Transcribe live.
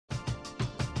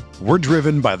We're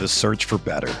driven by the search for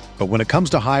better. But when it comes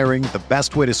to hiring, the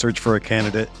best way to search for a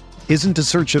candidate isn't to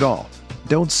search at all.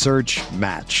 Don't search,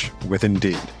 match with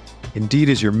Indeed. Indeed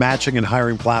is your matching and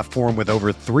hiring platform with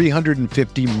over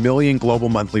 350 million global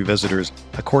monthly visitors,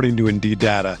 according to Indeed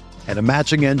data, and a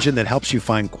matching engine that helps you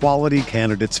find quality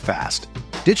candidates fast.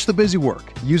 Ditch the busy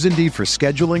work. Use Indeed for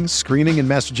scheduling, screening, and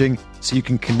messaging so you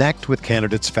can connect with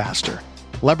candidates faster.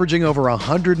 Leveraging over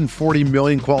 140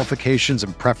 million qualifications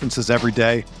and preferences every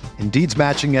day, Indeed's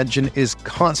matching engine is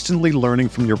constantly learning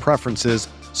from your preferences,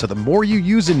 so the more you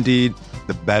use Indeed,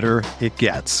 the better it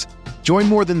gets. Join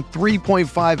more than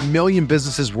 3.5 million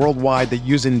businesses worldwide that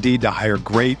use Indeed to hire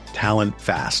great talent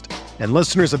fast. And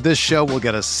listeners of this show will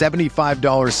get a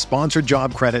 $75 sponsored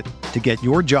job credit to get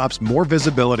your jobs more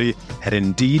visibility at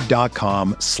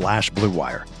Indeed.com/Blue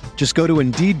Wire. Just go to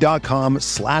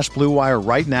Indeed.com/Blue Wire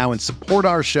right now and support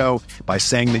our show by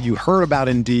saying that you heard about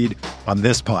Indeed on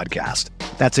this podcast.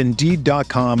 That's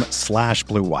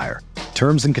Indeed.com/Blue Wire.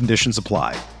 Terms and conditions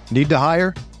apply. Need to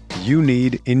hire? You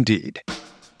need Indeed.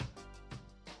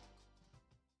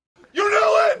 You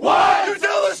knew it! Why? You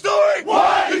tell the story!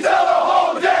 Why? You tell the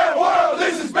whole damn world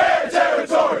this is Bear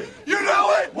territory! You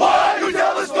knew it! Why? You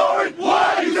tell the story!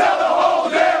 Why? You tell the whole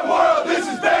damn world this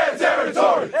is Bear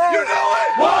territory! You knew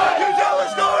it! Why? You tell the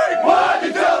story! Why?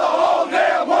 You tell the whole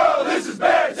damn world this is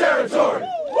Bear territory!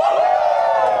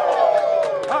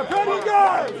 How come you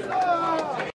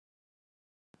guys?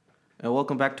 And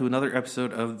welcome back to another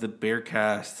episode of the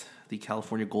Bearcast, the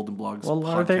California Golden Blogs Well,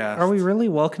 podcast. are we really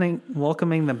welcoming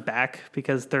them back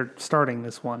because they're starting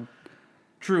this one?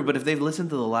 True, but if they've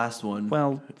listened to the last one,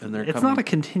 Well, and they're it's coming, not a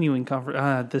continuing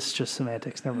conversation. This is just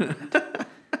semantics. Never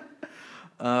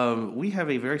mind. we have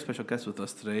a very special guest with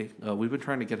us today. We've been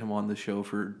trying to get him on the show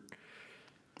for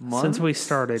months. Since we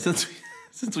started. Since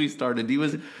we started.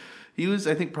 He was,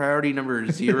 I think, priority number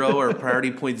 0 or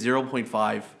priority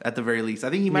 0.5 at the very least. I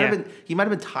think he might have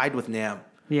been tied with Nam.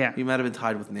 Yeah. He might have been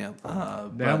tied with Nam.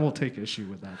 Nam will take issue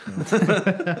with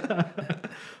that.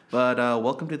 But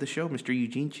welcome to the show, Mr.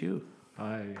 Eugene Chu.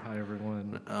 Hi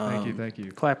everyone. Thank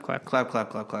you. Clap, clap. Clap, clap,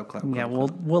 clap, clap, clap. Yeah,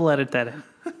 clap. we'll edit that in.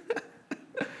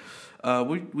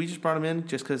 We just brought him in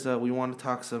just because we want to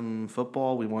talk some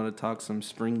football. We want to talk some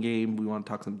spring game. We want to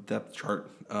talk some depth chart.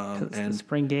 And the And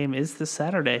spring game is this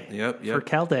Saturday. Yep. For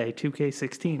Cal Day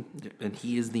 2K16. and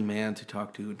he is the man to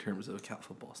talk to in terms of Cal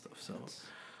football stuff. So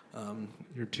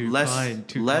You're too less kind.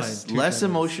 Too less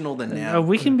emotional than Nam.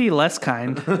 We can be less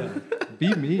kind.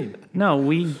 Be mean. No,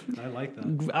 I like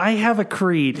that. I have a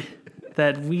creed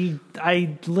that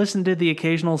I listen to the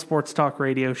occasional sports talk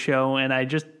radio show, and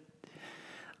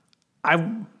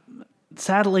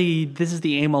sadly, this is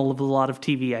the aim of a lot of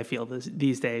TV, I feel,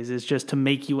 these days, is just to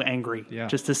make you angry. Yeah.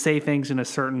 Just to say things in a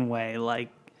certain way. Like,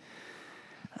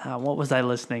 what was I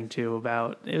listening to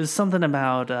about? It was something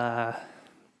about, I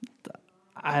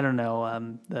don't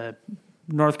know, the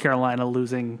North Carolina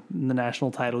losing the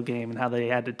national title game and how they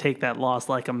had to take that loss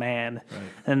like a man. Right.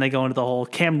 And they go into the whole,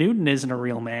 Cam Newton isn't a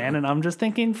real man. And I'm just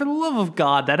thinking, for the love of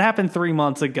God, that happened 3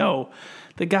 months ago.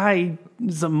 The guy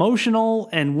is emotional,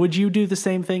 and would you do the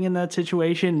same thing in that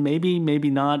situation? Maybe, maybe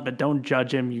not, but don't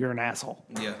judge him. You're an asshole.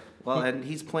 Yeah. Well, and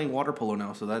he's playing water polo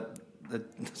now, so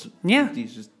Yeah.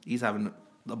 he's having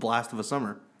a blast of a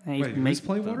summer. And Wait, who's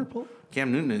playing water polo?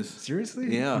 Cam Newton is.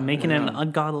 Seriously? Yeah. making an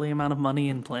ungodly amount of money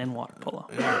and playing water polo.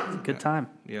 Yeah. It's a good time.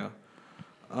 Yeah.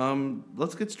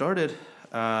 Let's get started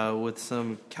with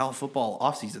some Cal football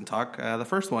offseason talk. The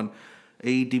first one,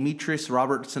 a Demetrius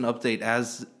Robertson update,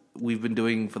 as we've been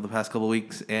doing for the past couple of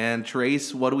weeks. And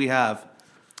Trace, what do we have?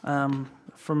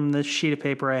 From the sheet of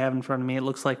paper I have in front of me, it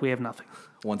looks like we have nothing.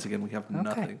 Once again, we have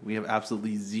nothing. We have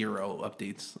absolutely zero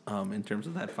updates in terms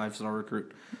of that 5-star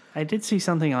recruit. I did see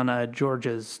something on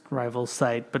Georgia's rival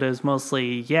site, but it was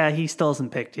mostly, he still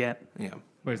isn't picked yet. Yeah.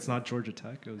 Wait, it's not Georgia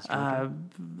Tech. It was Georgia.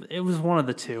 It was one of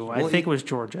the two. I think it was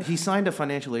Georgia. He signed a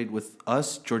financial aid with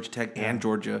us, Georgia Tech, and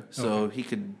Georgia, so he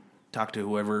could talk to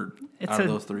whoever out of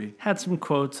those three. Had some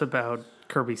quotes about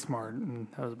Kirby Smart, and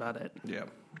that was about it. Yeah.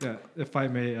 Yeah, if I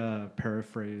may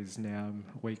paraphrase Nam,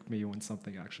 wake me when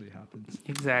something actually happens.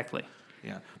 Exactly.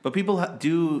 Yeah, but people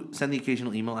do send the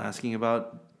occasional email asking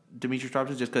about Demetrius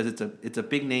Robertson just because it's a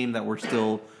big name that we're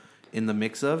still in the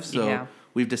mix of. So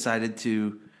we've decided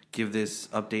to give this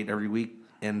update every week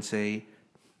and say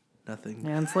nothing.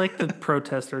 Yeah, it's like the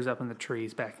protesters up in the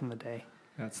trees back in the day.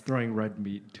 That's throwing red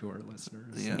meat to our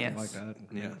listeners. Yeah. Yes. Like that.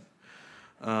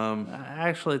 Yeah.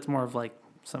 Actually, it's more of like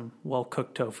some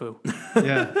well-cooked tofu.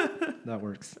 Yeah, that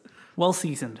works.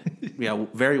 Well-seasoned. Yeah,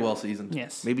 very well seasoned.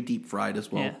 Yes. Maybe deep fried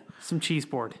as well. Yeah. Some cheese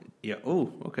board. Yeah.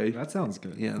 Oh, okay. That sounds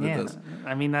good. Yeah, that Yeah. does.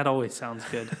 I mean, that always sounds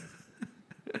good.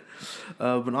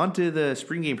 But on to the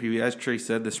spring game preview. As Trey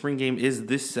said, the spring game is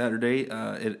this Saturday.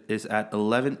 It is at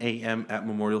 11 a.m. at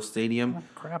Memorial Stadium. Oh,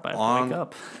 crap, I have to wake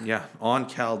up. Yeah, on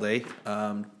Cal Day.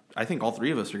 I think all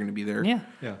three of us are going to be there.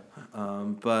 Yeah.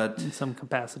 But in some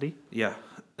capacity. Yeah.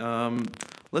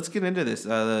 Let's get into this.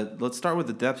 Let's start with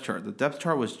the depth chart. The depth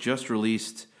chart was just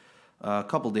released a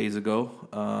couple days ago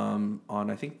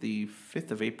on, I think, the 5th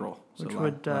of April. Which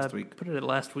would last week. Put it at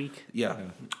last week. Yeah.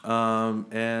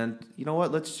 And you know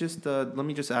what? Let's just let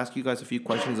me just ask you guys a few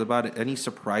questions about it. Any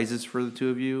surprises for the two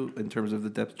of you in terms of the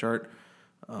depth chart?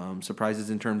 Surprises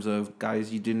in terms of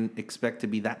guys you didn't expect to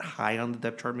be that high on the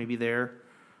depth chart, maybe there,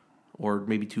 or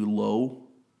maybe too low.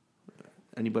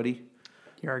 Anybody?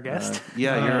 You're our guest.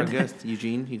 You're our guest.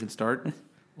 Eugene, you can start.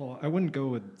 Well, I wouldn't go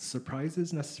with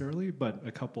surprises necessarily, but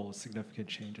a couple of significant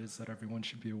changes that everyone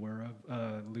should be aware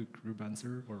of. Luke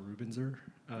Rubenzer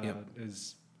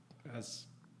is, as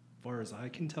far as I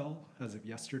can tell, as of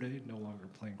yesterday, no longer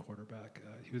playing quarterback.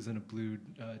 He was in a blue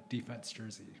defense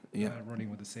jersey,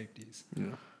 running with the safeties. Yeah,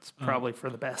 it's probably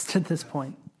for the best at this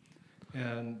point.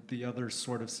 And the other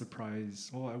sort of surprise,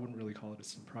 well, I wouldn't really call it a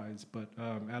surprise, but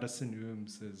Addison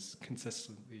Ooms is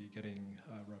consistently getting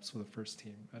reps for the first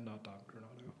team and not Dom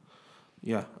Granado.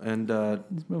 Yeah, and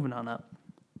he's moving on up.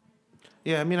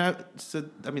 Yeah, I mean,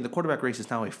 the quarterback race is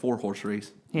now a 4-horse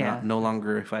race. Yeah, no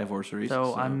longer a 5-horse race.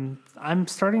 So I'm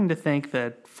starting to think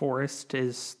that Forrest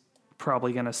is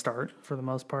probably going to start for the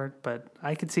most part, but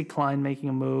I could see Klein making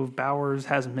a move. Bowers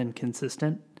hasn't been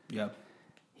consistent. Yeah.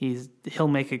 He'll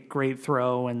make a great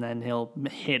throw and then he'll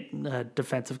hit a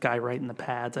defensive guy right in the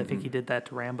pads. I think he did that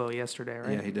to Rambo yesterday,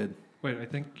 right? Yeah, he did. Wait, I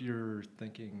think you're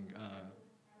thinking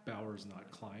Bowers,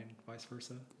 not Klein, vice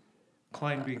versa.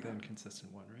 Klein being the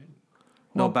inconsistent one, right?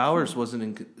 No, Bowers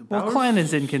wasn't. Well, Klein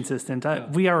is inconsistent.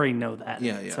 We already know that.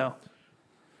 Yeah. So,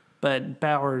 but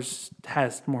Bowers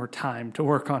has more time to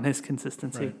work on his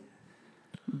consistency. Right.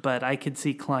 But I could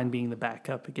see Klein being the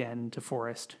backup again to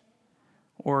Forrest.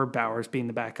 Or Bowers being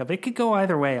the backup. It could go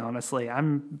either way, honestly.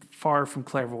 I'm far from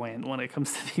clairvoyant when it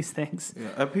comes to these things.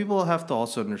 Yeah, people have to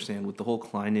also understand with the whole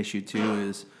Klein issue, too,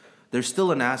 is there's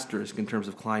still an asterisk in terms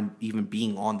of Klein even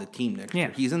being on the team next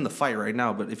year. He's in the fight right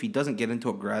now, but if he doesn't get into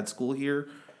a grad school here,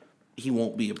 he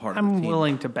won't be a part of the team. I'm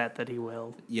willing to bet that he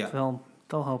will. Yeah. They'll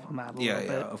help him out a little bit.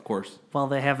 Yeah, of course. While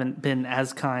they haven't been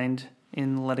as kind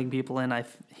in letting people in,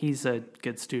 he's a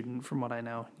good student from what I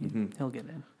know. He'll get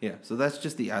in. Yeah, so that's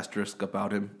just the asterisk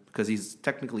about him because he's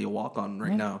technically a walk-on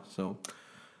right now. So,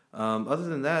 other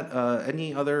than that,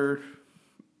 any other?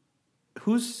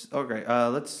 Who's okay?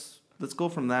 Let's go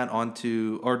from that on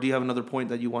to. Or do you have another point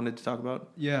that you wanted to talk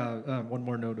about? Yeah, one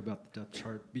more note about the depth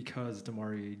chart because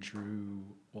Damari Drew.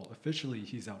 Well, officially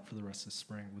he's out for the rest of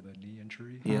spring with a knee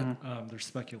injury. Yeah. There's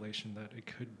speculation that it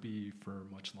could be for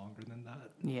much longer than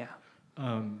that. Yeah.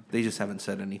 They just haven't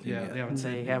said anything yet.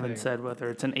 They haven't said whether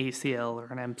it's an ACL or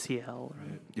an MCL. Or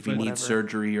if he needs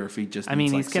surgery or if he just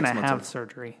he's going to have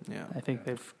surgery. Yeah. I think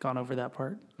they've gone over that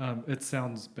part. It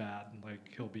sounds bad, like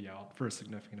he'll be out for a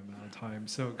significant amount of time.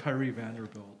 So Kyrie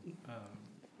Vanderbilt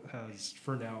has,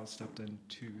 for now, stepped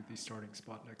into the starting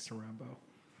spot next to Rambo.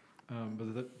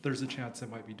 But there's a chance it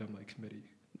might be done by committee.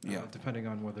 Depending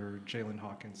on whether Jalen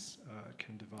Hawkins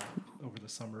can develop over the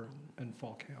summer and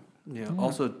fall camp. Yeah.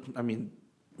 Also,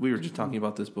 we were just talking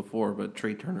about this before, but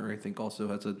Trey Turner, I think, also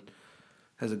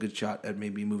has a good shot at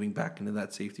maybe moving back into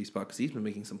that safety spot because he's been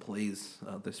making some plays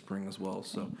this spring as well.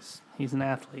 So he's an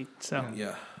athlete. So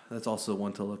yeah, that's also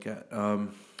one to look at.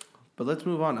 But let's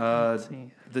move on. Let's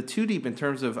see. The two deep in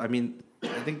terms of, I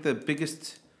think the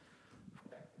biggest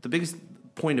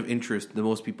point of interest that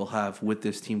most people have with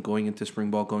this team going into spring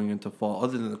ball, going into fall,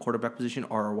 other than the quarterback position,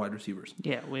 are our wide receivers.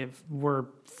 Yeah, we're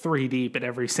 3 deep at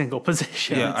every single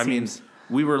position. Yeah,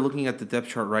 we were looking at the depth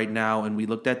chart right now, and we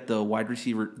looked at the wide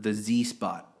receiver, the Z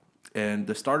spot, and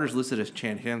the starters listed as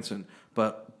Chan Hansen,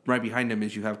 but right behind him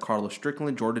is you have Carlos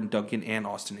Strickland, Jordan Duncan, and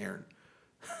Austin Aaron.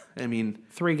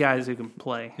 3 guys who can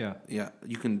play. Yeah.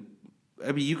 You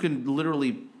can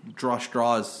literally draw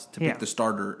straws to pick the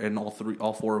starter, and all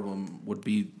 4 of them would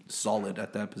be solid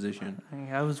at that position.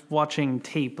 I was watching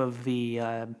tape of the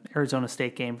Arizona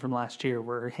State game from last year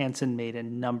where Hansen made a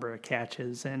number of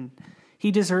catches, and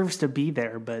he deserves to be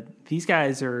there. But these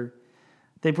guys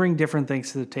they bring different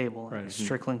things to the table. Right.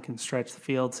 Strickland can stretch the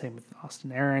field. Same with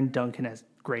Austin Aaron. Duncan has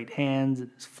great hands and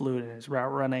is fluid in his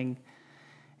route running.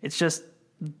 It's just,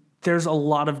 there's a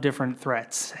lot of different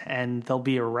threats, and they'll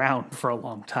be around for a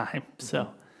long time. So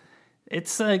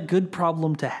it's a good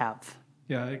problem to have.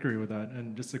 Yeah, I agree with that.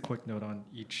 And just a quick note on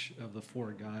each of the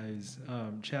 4 guys.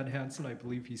 Chad Hansen, I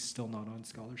believe he's still not on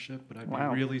scholarship, but I'd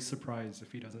be really surprised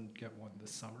if he doesn't get one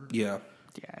this summer. Yeah.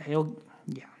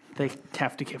 Yeah, They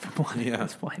have to give him one at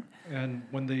this point. And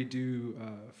when they do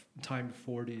timed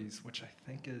 40s, which I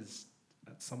think is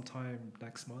at some time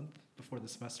next month before the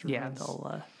semester ends,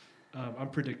 they'll... I'm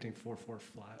predicting 4.4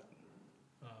 flat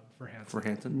for Hansen. For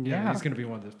Hansen? Yeah, he's going to be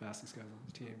one of the fastest guys on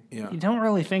the team. Yeah. You don't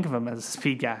really think of him as a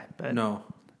speed guy, but... No.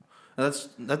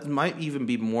 That might even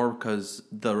be more because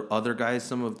the other guys,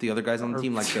 some of the other guys on the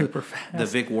team, like the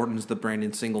Vic Whartons, the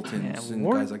Brandon Singletons, and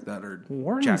guys like that, are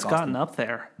Wharton's gotten up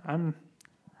there.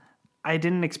 I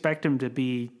didn't expect him to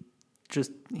be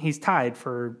he's tied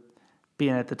for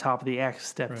being at the top of the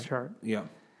X depth chart. Yeah.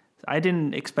 I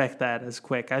didn't expect that as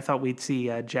quick. I thought we'd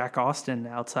see Jack Austin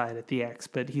outside at the X,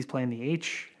 but he's playing the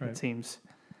H, it seems.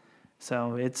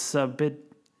 So it's a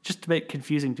bit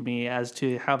confusing to me as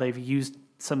to how they've used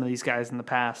some of these guys in the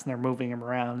past, and they're moving them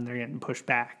around and they're getting pushed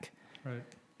back.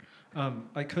 Right.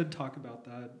 I could talk about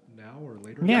that now or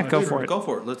later. Yeah, go for it. Go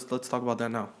for it. Let's talk about that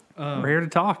now. We're here to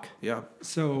talk. Yeah.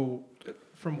 So,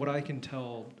 from what I can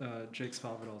tell, Jake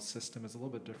Spavital's system is a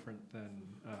little bit different than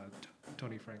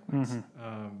Tony Franklin's.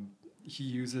 He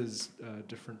uses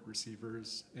different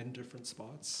receivers in different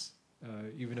spots,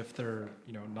 even if they're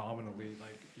nominally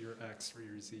like your X or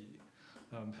your Z.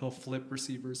 He'll flip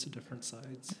receivers to different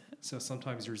sides. So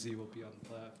sometimes your Z will be on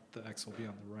the left, the X will be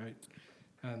on the right.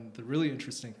 And the really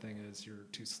interesting thing is your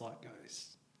two slot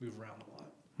guys move around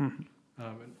a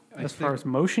lot. As far as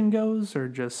motion goes, or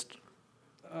just...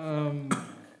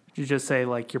 you just say,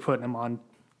 like, you're putting them on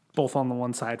both on the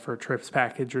one side for a trips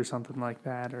package or something like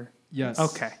that? Or Yes.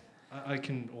 Okay. I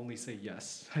can only say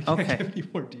yes. I can't give you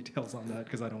more details on that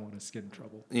because I don't want to get in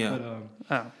trouble. Yeah.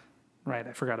 But, right.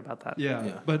 I forgot about that.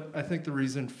 Yeah, but I think the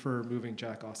reason for moving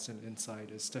Jack Austin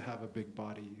inside is to have a big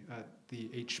body at the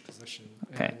H position.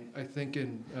 Okay. And I think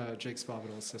in Jake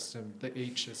Spavital's system, the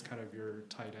H is kind of your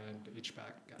tight end,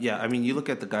 H-back guy. Yeah, I mean, you look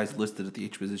at the guys listed at the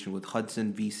H position with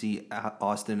Hudson, VC,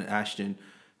 Austin, Ashton.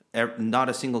 Not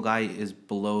a single guy is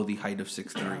below the height of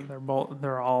 6'3".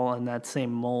 They're all in that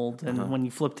same mold. And when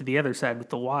you flip to the other side with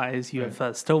the Ys, you have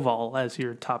Stovall as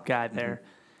your top guy there.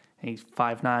 And he's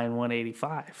 5'9",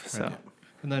 185. So. Right.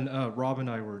 And then Rob and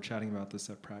I were chatting about this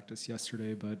at practice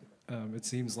yesterday, but it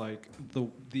seems like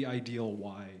the ideal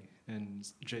Y in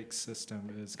Jake's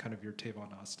system is kind of your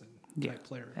Tavon Austin type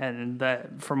player. And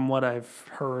that, from what I've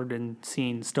heard and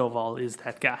seen, Stovall is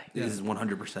that guy. Is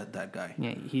 100% that guy.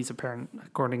 Yeah, he's apparent,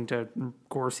 according to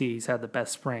Gorsey, he's had the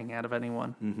best spring out of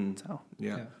anyone. Mm-hmm. So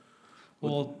Yeah.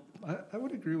 Well, I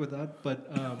would agree with that, but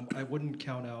I wouldn't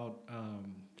count out.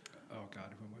 Oh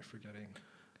God, who am I forgetting?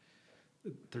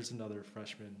 There's another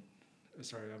freshman.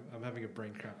 Sorry, I'm having a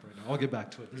brain cramp right now. I'll get back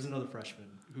to it. There's another freshman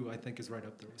who I think is right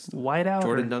up there with Stone. Whiteout?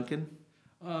 Jordan Duncan?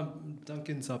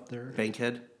 Duncan's up there.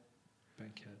 Bankhead? Oh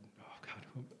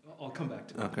God, I'll come back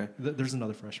to it. Okay. There's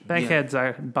another freshman. Bankhead's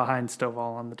behind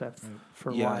Stovall on the depth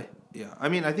for Y. Yeah. I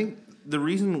mean, I think the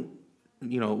reason,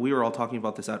 we were all talking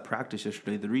about this at practice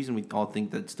yesterday. The reason we all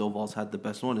think that Stovall's had the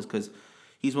best one is because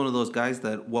he's one of those guys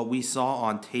that what we saw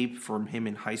on tape from him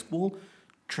in high school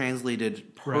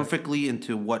translated perfectly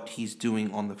into what he's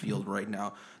doing on the field right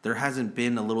now. There hasn't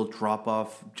been a little drop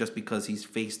off just because he's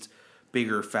faced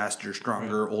bigger, faster,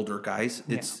 stronger, older guys.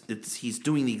 It's he's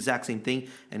doing the exact same thing,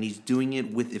 and he's doing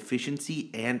it with efficiency,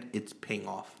 and it's paying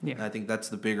off. Yeah. And I think that's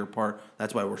the bigger part.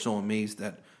 That's why we're so amazed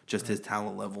at just his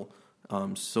talent level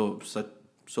so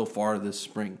far this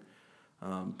spring.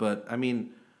 But I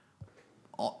mean,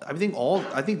 I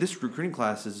think this recruiting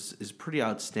class is pretty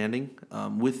outstanding.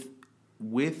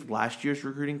 With last year's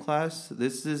recruiting class,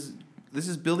 this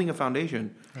is building a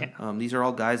foundation. Yeah. These are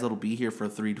all guys that'll be here for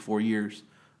 3 to 4 years.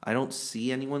 I don't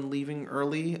see anyone leaving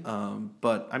early,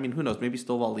 but I mean, who knows? Maybe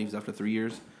Stovall leaves after 3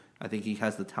 years. I think he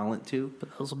has the talent to. But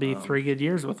those will be 3 good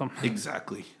years with him.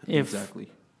 Exactly. If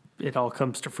it all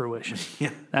comes to fruition.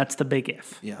 Yeah. That's the big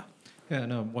if. Yeah.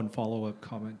 And one follow-up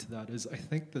comment to that is I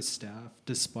think the staff,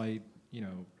 despite,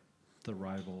 the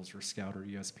Rivals or Scout or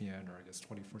ESPN or I guess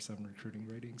 24/7 recruiting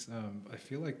ratings, I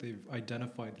feel like they've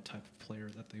identified the type of player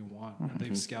that they want. And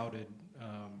they've scouted,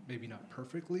 maybe not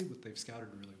perfectly, but they've scouted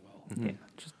really well. Mm-hmm.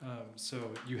 Yeah.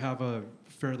 So you have a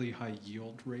fairly high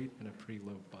yield rate and a pretty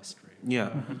low bust rate.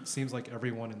 Yeah. It seems like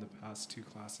everyone in the past 2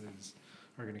 classes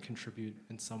are going to contribute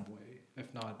in some way,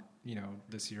 if not,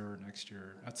 this year or next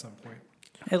year at some point.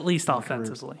 At least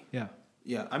offensively. Yeah.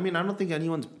 Yeah. I mean, I don't think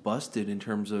anyone's busted in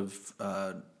terms of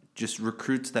just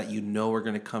recruits that are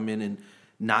going to come in and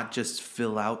not just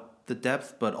fill out the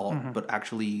depth, but but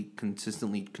actually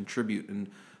consistently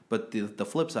contribute. But the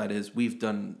flip side is we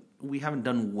haven't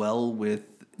done well with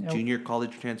junior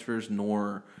college transfers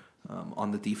nor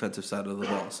on the defensive side of the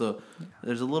ball. So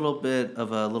there's a little bit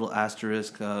of a little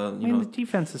asterisk. The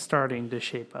defense is starting to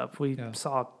shape up. We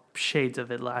saw shades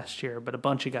of it last year, but a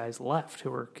bunch of guys left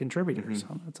who were contributors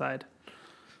on that side.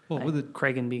 Well, with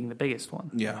Craigan being the biggest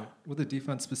one. Yeah. With the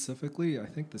defense specifically, I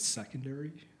think the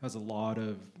secondary has a lot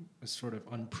of sort of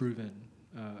unproven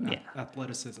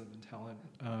athleticism and talent.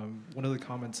 One of the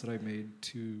comments that I made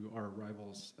to our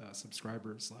Rivals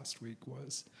subscribers last week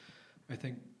was, I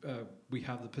think we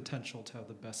have the potential to have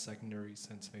the best secondary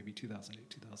since maybe 2008,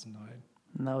 2009.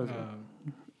 And that was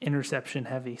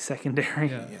interception-heavy secondary.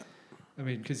 Yeah. I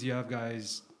mean, because you have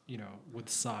guys, with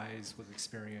size, with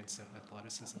experience and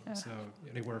athleticism. Yeah. So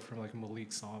anywhere from like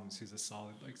Malik Psalms, who's a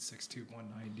solid like 6'2",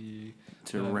 190.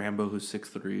 To Rambo, who's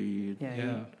 6'3".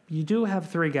 Yeah. You do have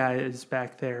 3 guys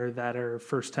back there that are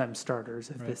first-time starters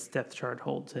if this depth chart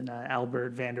holds, in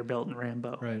Albert, Vanderbilt, and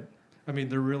Rambo. Right. I mean,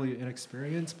 they're really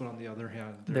inexperienced, but on the other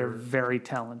hand, they're very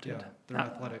talented. Yeah, they're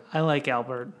athletic. I like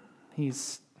Albert.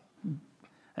 He's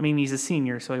a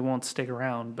senior, so he won't stick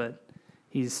around, but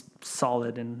he's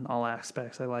solid in all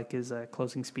aspects. I like his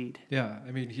closing speed. Yeah,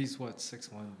 I mean, he's 6'1",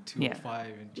 205,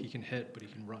 and he can hit, but he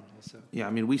can run also. Yeah,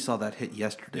 I mean, we saw that hit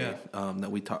yesterday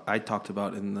that I talked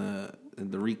about in the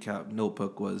recap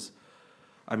notebook was,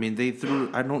 I mean, they threw,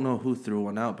 I don't know who threw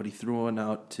one out, but he threw one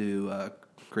out to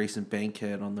Grayson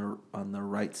Bankhead on the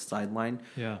right sideline.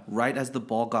 Yeah. Right as the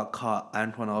ball got caught,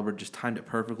 Antoine Albert just timed it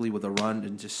perfectly with a run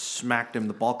and just smacked him.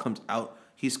 The ball comes out.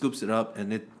 He scoops it up,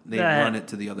 and they run it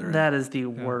to the other end. That is the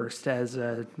worst as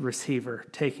a receiver,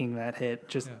 taking that hit,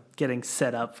 just getting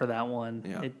set up for that one.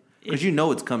 Yeah, because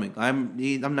it's coming. I'm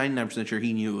 99% sure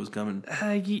he knew it was coming.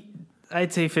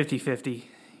 I'd say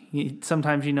 50-50.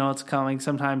 Sometimes you know it's coming.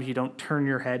 Sometimes you don't turn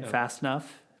your head fast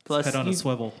enough. Plus, head on a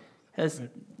swivel.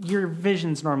 Your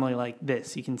vision's normally like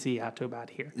this. You can see out to about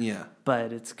here. Yeah.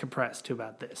 But it's compressed to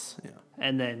about this. Yeah.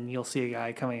 And then you'll see a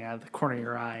guy coming out of the corner of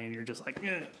your eye, and you're just like,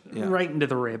 right into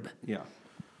the rib. Yeah.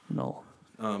 No.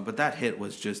 But that hit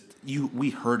was just, we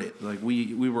heard it. Like,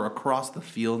 we were across the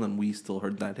field, and we still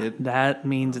heard that hit. That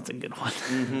means it's a good one.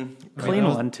 Mm-hmm. Clean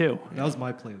one, too. That was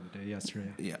my play of the day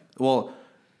yesterday. Yeah. Well,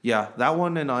 yeah, that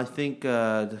one, and I think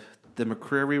the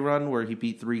McCreary run where he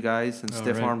beat 3 guys and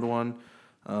stiff-armed one.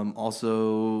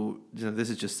 Also,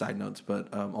 this is just side notes,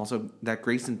 but also that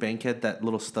Grayson Bankhead, that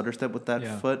little stutter step with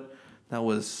that foot, that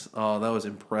was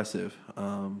impressive.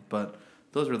 But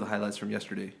those were the highlights from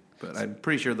yesterday. But I'm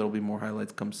pretty sure there'll be more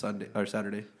highlights come Sunday or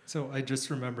Saturday. So I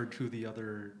just remembered who the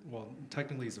other,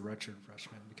 technically he's a redshirt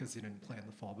freshman because he didn't play in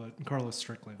the fall, but Carlos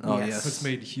Strickland has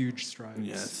made huge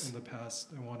strides in the past,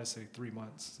 I want to say 3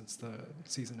 months since the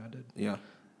season ended. Yeah.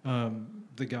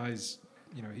 The guy's,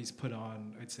 he's put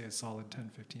on, I'd say, a solid 10,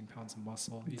 15 pounds of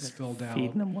muscle. He's filled out.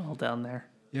 Feeding him well down there.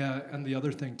 Yeah, and the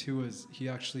other thing, too, is he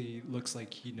actually looks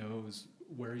like he knows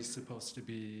where he's supposed to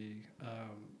be,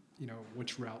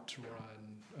 which route to run.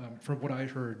 From what I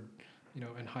heard,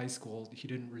 in high school, he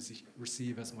didn't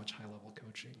receive as much high-level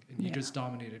coaching. And he just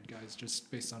dominated guys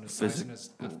just based on his size and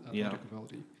his athletic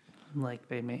ability. Like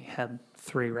they may had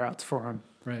 3 routes for him.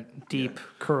 Right. Deep,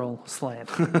 curl, slant.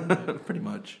 Pretty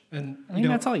much. And I mean,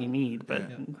 that's all you need, but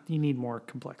you need more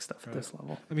complex stuff at this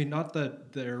level. I mean, not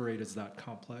that the air raid is that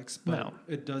complex, but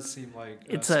it does seem like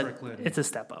it's Strickland. It's a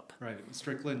step up. Right.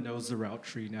 Strickland knows the route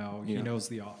tree now. He knows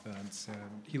the offense,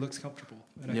 and he looks comfortable.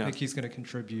 And I think he's going to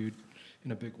contribute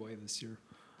in a big way this year.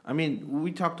 I mean,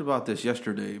 we talked about this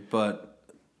yesterday, but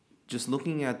just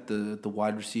looking at the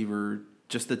wide receiver,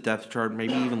 just the depth chart,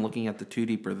 maybe even looking at the 2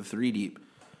 deep or the 3 deep,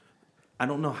 I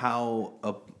don't know how.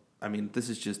 This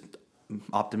is just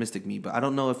optimistic me, but I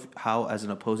don't know how as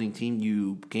an opposing team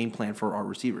you game plan for our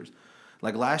receivers.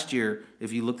 Like last year,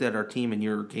 if you looked at our team and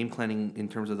you're game planning in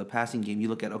terms of the passing game, you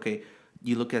look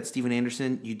at Steven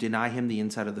Anderson, you deny him the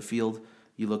inside of the field.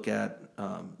 You look at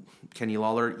Kenny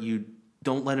Lawler, you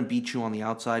don't let him beat you on the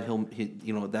outside.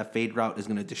 That fade route is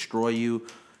going to destroy you.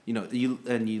 You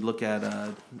look at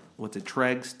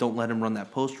Treggs. Don't let him run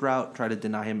that post route. Try to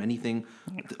deny him anything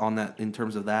on that in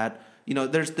terms of that.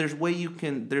 There's ways you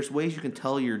can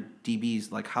tell your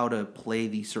DBs like how to play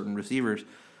these certain receivers,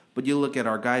 but you look at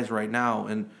our guys right now,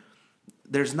 and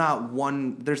there's not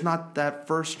that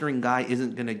first string guy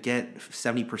isn't going to get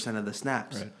 70% of the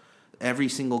snaps. Right. Every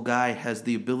single guy has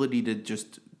the ability to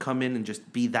just come in and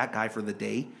just be that guy for the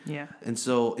day. Yeah. And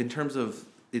so in terms of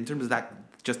that.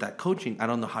 Just that coaching, I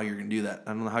don't know how you're going to do that.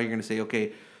 I don't know how you're going to say,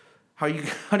 okay, how are you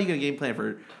going to game plan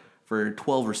for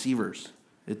 12 receivers?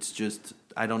 It's just,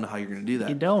 I don't know how you're going to do that.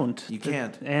 You don't. You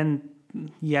can't. And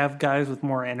you have guys with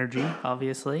more energy,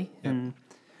 obviously, and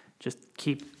just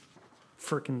keep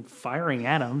freaking firing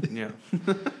at them. Yeah.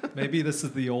 Maybe this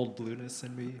is the old blueness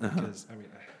in me because,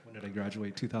 when did I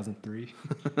graduate? 2003.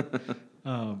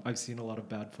 I've seen a lot of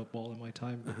bad football in my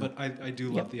time, but I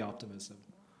do love the optimism.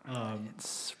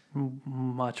 It's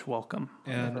much welcome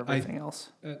and over everything else.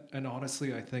 And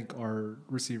honestly, I think our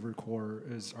receiver core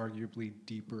is arguably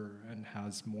deeper and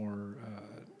has more,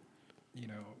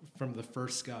 from the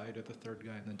first guy to the third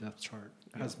guy in the depth chart,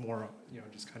 has more,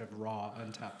 just kind of raw,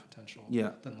 untapped potential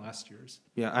than last year's.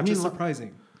 Yeah, which is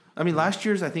surprising. I mean, last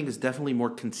year's I think is definitely more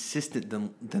consistent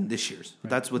than this year's. Right.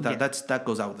 That's what that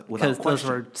goes out without question. Because those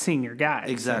were senior guys.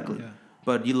 Exactly. So. Yeah.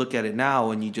 But you look at it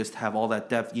now and you just have all that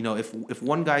depth. If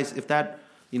one guy's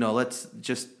let's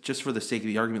just for the sake of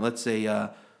the argument, let's say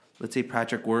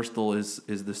Patrick Wurstel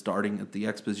is the starting at the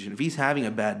X position. If he's having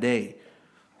a bad day,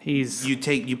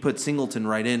 you put Singleton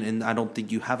right in, and I don't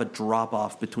think you have a drop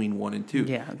off between 1 and 2.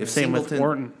 Yeah, same with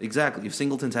Wharton. Exactly. If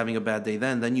Singleton's having a bad day,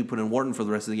 then you put in Wharton for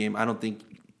the rest of the game. I don't think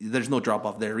there's no drop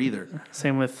off there either.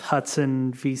 Same with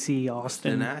Hudson, VC,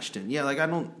 Austin, and Ashton. Yeah,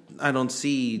 I don't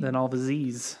see. Then all the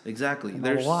Z's. Exactly. And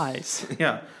there's all the Y's.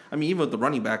 Yeah, I mean, even with the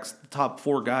running backs, the top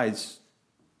 4 guys,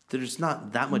 there's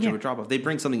not that much of a drop off. They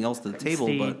bring something else to the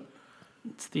table, but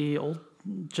it's the old,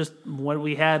 just what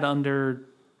we had under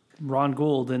Ron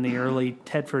Gould in the early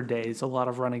Tedford days. A lot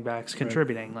of running backs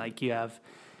contributing. Right. Like you have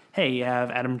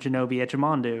Adam Ginobili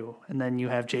Echimondu, and then you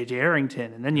have J.J.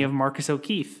 Arrington, and then you have Marcus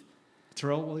O'Keefe.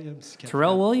 Terrell Williams.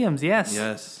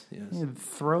 Yes.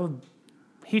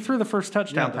 He threw the first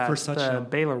touchdown pass, the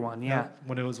Baylor one,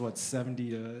 when it was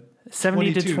 70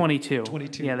 to 22.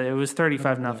 Yeah, it was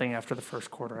 35-0 after the first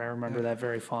quarter. I remember that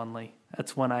very fondly.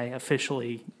 That's when I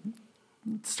officially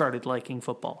started liking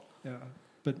football. Yeah,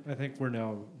 but I think we're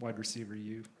now wide receiver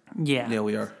U. Yeah,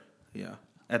 we are. Yeah,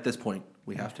 at this point,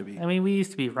 we have to be. I mean, we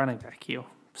used to be running back U,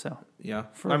 so yeah.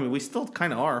 We still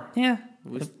kind of are. Yeah,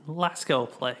 Lasco will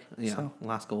play. Yeah, so.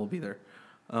 Lasco will be there.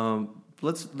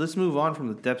 Let's move on from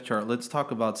the depth chart. Let's talk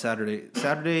about Saturday.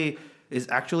 Saturday is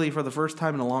actually, for the first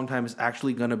time in a long time, is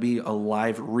actually going to be a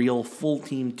live, real, full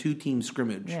team, 2-team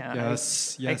scrimmage. Yeah.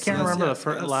 Yes. I can't remember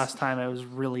the last time it was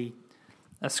really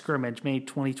a scrimmage. Maybe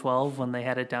 2012 when they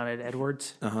had it down at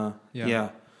Edwards. Yeah.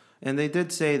 And they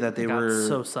did say that they were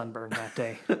so sunburned that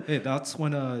day. Hey, that's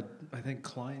when I think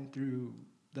Klein threw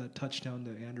that touchdown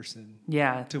to Anderson.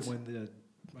 Yeah. To win the.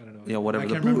 I don't know. Yeah, whatever. I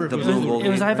can't remember. It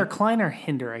was either Klein or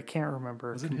Hinder. I can't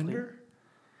remember. Was it Hinder?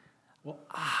 Well,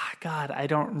 God, I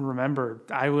don't remember.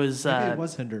 I was. Maybe it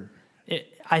was Hinder.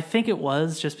 I think it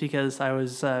was just because I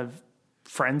was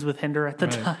friends with Hinder at the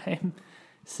time,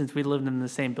 since we lived in the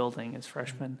same building as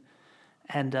freshmen,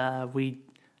 and I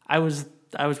was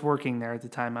working there at the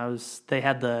time. They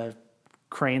had the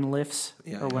crane lifts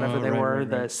or whatever they were,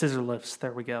 the scissor lifts.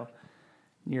 There we go.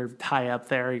 You're high up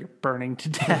there. You're burning to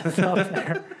death up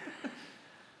there.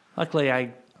 Luckily,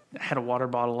 I had a water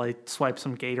bottle. I swiped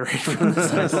some Gatorade from the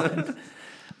sideline.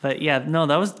 But yeah, no,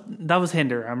 that was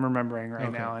Hinder. I'm remembering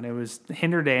right now, and it was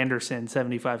Hinder to Anderson,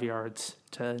 75 yards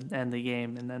to end the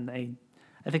game, and then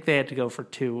I think they had to go for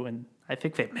 2, and I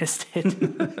think they missed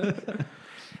it.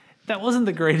 That wasn't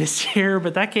the greatest year,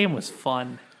 but that game was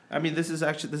fun. I mean, this is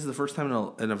the first time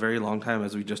in a very long time,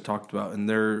 as we just talked about, and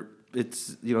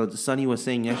Sonny was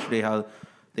saying yesterday how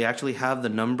they actually have the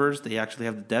numbers, they actually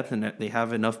have the depth, and they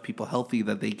have enough people healthy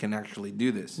that they can actually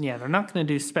do this. Yeah, they're not going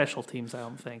to do special teams, I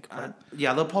don't think. But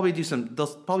they'll probably do some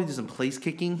place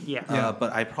kicking. Yeah.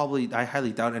 But I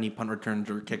highly doubt any punt returns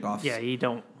or kickoffs. Yeah, you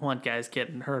don't want guys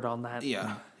getting hurt on that.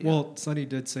 Yeah. Well, Sonny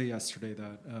did say yesterday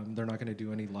that they're not going to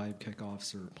do any live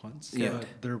kickoffs or punts. Yeah. But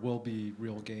there will be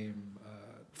real game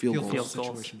field goal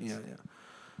situations.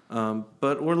 Yeah.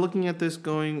 But we're looking at this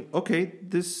going, okay,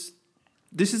 this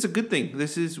is a good thing.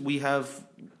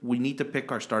 We need to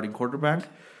pick our starting quarterback.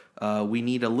 We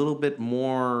need a little bit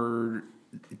more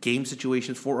game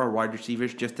situations for our wide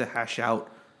receivers just to hash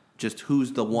out just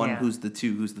who's the one, who's the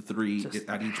 2, who's the 3 just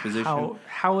at each position.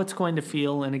 How it's going to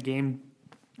feel in a game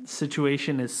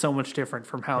situation is so much different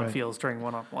from how it feels during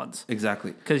one-on-ones.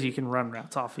 Exactly. Because you can run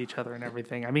routes off each other and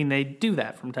everything. I mean, they do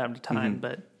that from time to time,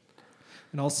 but...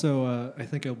 And also, I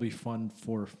think it'll be fun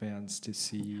for fans to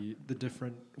see the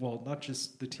different, well, not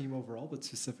just the team overall, but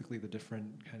specifically the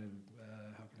different kind of,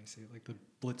 how can I say it, like the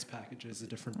blitz packages, the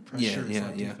different pressures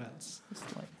on defense.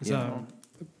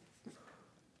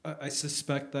 I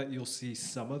suspect that you'll see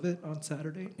some of it on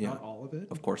Saturday, not all of it.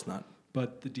 Of course not.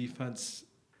 But the defense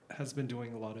has been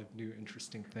doing a lot of new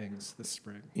interesting things this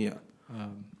spring. Yeah.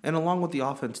 And along with the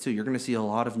offense, too, you're going to see a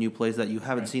lot of new plays that you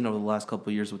haven't seen over the last couple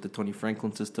of years with the Tony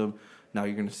Franklin system. Now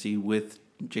you're going to see with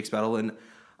Jake Spattle. And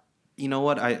you know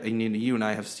what? You and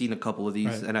I have seen a couple of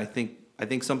these, and I think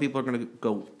some people are going to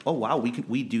go, oh, wow,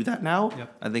 we do that now?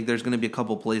 Yep. I think there's going to be a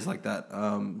couple of plays like that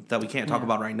that we can't talk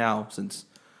about right now since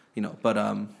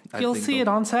But you'll see it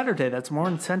on Saturday. That's more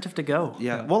incentive to go.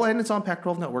 Yeah. Well, and it's on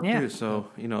Pac-12 Network too. So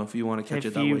if you want to catch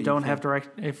it that way,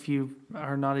 if you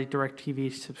are not a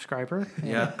DirecTV subscriber,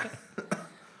 yeah.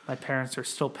 My parents are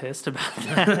still pissed about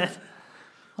that.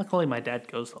 Luckily, my dad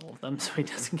goes to all of them, so he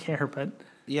doesn't care. But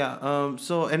yeah,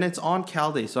 and it's on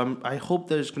Cal Day, so I hope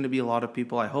there's going to be a lot of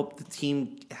people. I hope the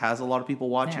team has a lot of people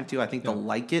watching too. I think they'll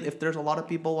like it if there's a lot of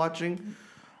people watching.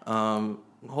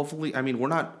 Hopefully, I mean, we're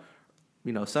not.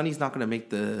 Sonny's not going to make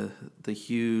the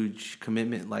huge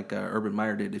commitment like Urban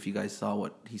Meyer did. If you guys saw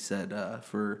what he said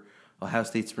for Ohio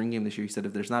State spring game this year, he said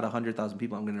if there's not 100,000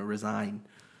 people, I'm going to resign.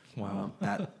 Wow.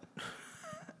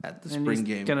 At the spring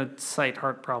game. He's going to cite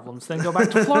heart problems, then go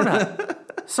back to Florida.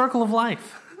 Circle of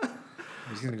life.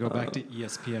 He's going to go back to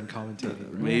ESPN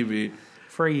commentating. Right? Maybe.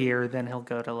 For a year, then he'll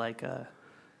go to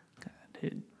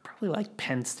probably like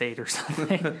Penn State or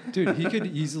something. Dude, he could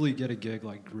easily get a gig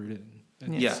like Gruden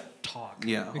and just talk.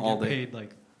 Yeah, and all get day. paid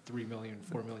like $3 million,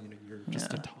 $4 million a year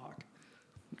just to talk.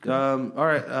 All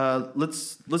right,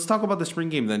 let's talk about the spring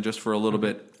game then, just for a little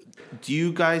bit. Do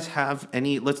you guys have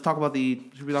any? Let's talk about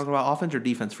should we talk about offense or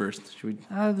defense first? Should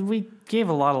we? We gave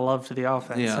a lot of love to the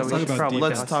offense. Yeah, so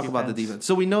let's talk about the defense.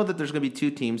 So we know that there's going to be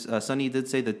two teams. Sonny did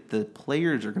say that the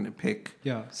players are going to pick.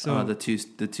 Yeah. So the two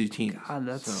teams. God,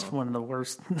 that's one of the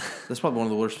worst. That's probably one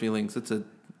of the worst feelings.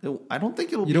 I don't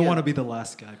think it'll. You don't want to be the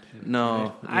last guy picked.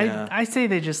 No. Right? Yeah. I say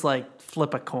they just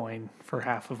flip a coin for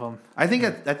half of them. I think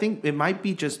it might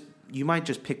be just you might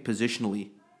just pick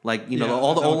positionally. All the that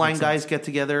would O-line make guys sense. get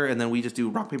together, and then we just do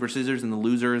rock, paper, scissors, and the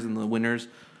losers and the winners,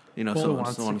 so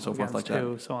on and so forth like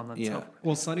that. So on and so forth.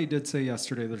 Well, Sonny did say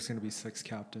yesterday there's going to be 6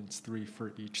 captains, 3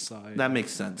 for each side. That makes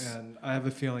sense. And I have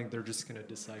a feeling they're just going to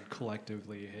decide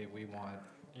collectively, hey, we want,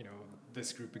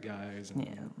 this group of guys, and,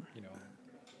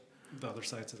 the other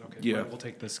side says, okay, we'll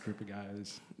take this group of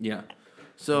guys. Yeah.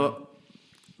 So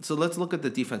let's look at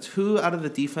the defense. Who out of the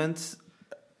defense...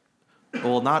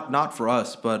 Well, not for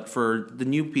us, but for the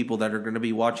new people that are going to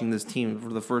be watching this team for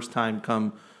the first time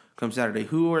come Saturday.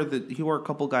 Who are a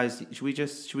couple guys?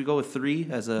 Should we go with 3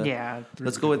 as a? Yeah.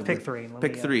 Let's go with pick 3.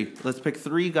 Pick 3. Let's pick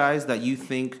 3 guys that you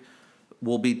think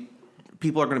will be.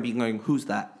 People are going to be going. Who's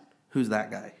that? Who's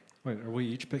that guy? Wait, are we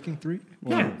each picking 3?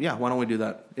 Yeah. Why don't we do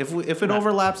that? If it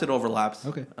overlaps, it overlaps.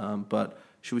 Okay. But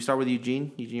should we start with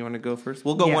Eugene? Eugene, you want to go first?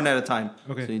 We'll go one at a time.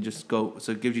 Okay. So you just go.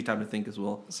 So it gives you time to think as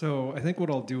well. So I think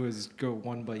what I'll do is go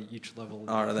one by each level.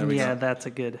 All right. There we go. That's a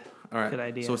good. All right. Good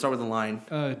idea. So we'll start with the line.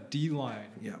 D-line.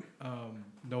 Yeah.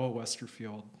 Noah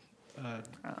Westerfield.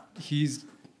 He's,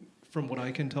 from what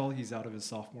I can tell, he's out of his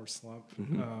sophomore slump.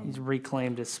 Mm-hmm. He's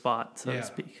reclaimed his spot, so to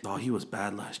speak. Oh, he was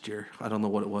bad last year. I don't know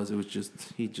what it was. It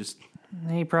was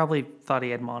He probably thought he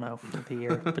had mono for the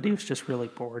year, but he was just really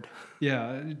bored.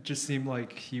 Yeah, it just seemed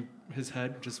like his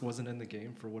head just wasn't in the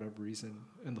game for whatever reason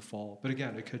in the fall. But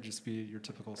again, it could just be your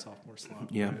typical sophomore slump.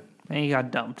 Yeah. Right? And he got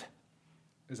dumped.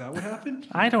 Is that what happened?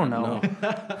 I don't know.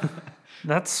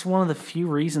 That's one of the few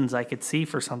reasons I could see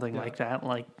for something like that.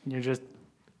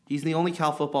 He's the only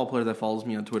Cal football player that follows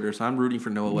me on Twitter, so I'm rooting for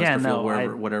Noah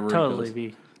Westerfield whatever totally it goes.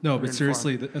 be. No, but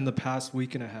seriously, in the past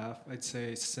week and a half, I'd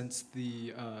say since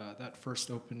the that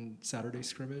first open Saturday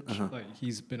scrimmage,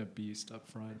 he's been a beast up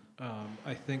front.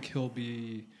 I think he'll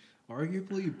be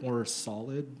arguably more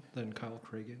solid than Kyle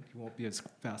Cragen. He won't be as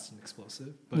fast and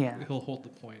explosive, but he'll hold the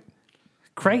point.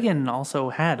 Cragen also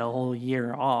had a whole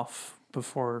year off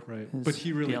before. Right, but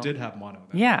he really did have mono.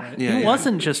 Then, he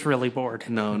wasn't just really bored.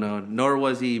 No, nor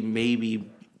was he maybe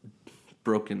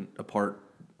broken apart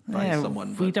by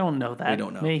someone. We don't know that. We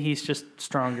don't know. Maybe he's just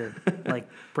stronger, like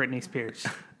Britney Spears.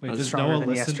 Wait, does Noah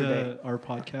listen to our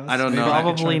podcast? I don't know.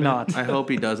 Probably not. I hope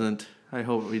he doesn't.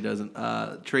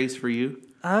 Trace, for you?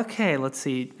 Okay, let's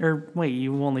see. Or wait,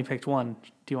 you only picked one.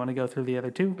 Do you want to go through the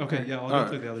other 2? Okay, yeah, I'll go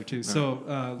through the other 2.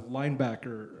 So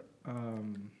linebacker.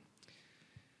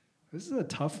 This is a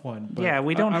tough one. But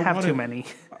we don't have too many.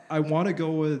 I want to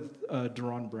go with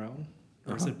Deron Brown.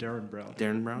 Or is it Darren Brown?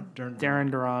 Darren Brown? Darren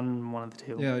Duran, one of the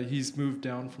 2. Yeah, he's moved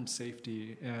down from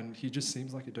safety, and he just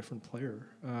seems like a different player.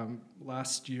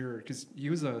 Last year, because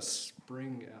he was a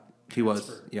spring He was,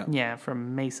 transfer. yeah. Yeah,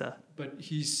 from Mesa. But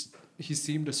he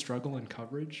seemed to struggle in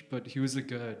coverage, but he was a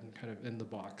good kind of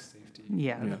in-the-box safety.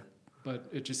 Yeah. But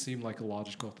it just seemed like a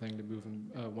logical thing to move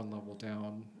him one level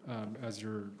down as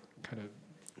your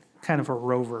kind of a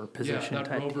rover position. Yeah, that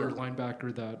type rover deal.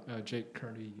 linebacker that Jake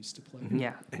Kearney used to play. Mm-hmm.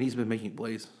 Yeah. And he's been making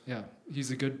plays. Yeah, he's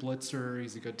a good blitzer.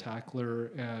 He's a good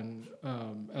tackler, and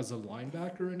as a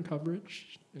linebacker in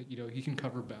coverage, he can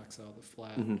cover backs out of the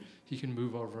flat. Mm-hmm. He can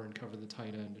move over and cover the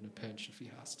tight end in a pinch if he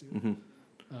has to. Mm-hmm.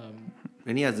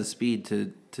 And he has the speed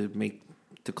to make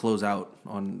to close out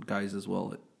on guys as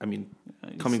well. I mean,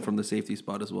 coming from the safety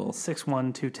spot as well.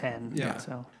 6'1", 210. Yeah.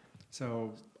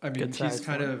 So I mean, good size he's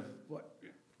kind of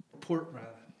poor.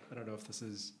 I don't know if this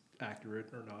is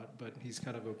accurate or not, but he's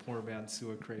kind of a poor man's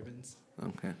Sua Cravens.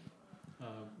 Okay.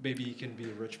 Maybe he can be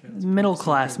a rich man's middle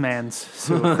class man's.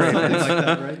 Something like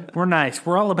that, right? We're nice.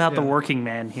 We're all about the working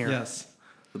man here. Yes.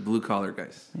 The blue collar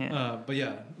guys. Yeah. But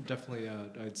yeah, definitely,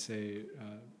 I'd say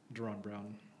Deron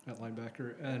Brown at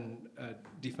linebacker and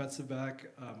defensive back.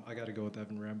 I got to go with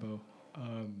Evan Rambo.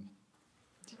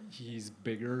 He's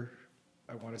bigger.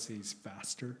 I want to say he's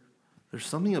faster. There's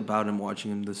something about him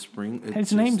watching him this spring.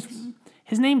 His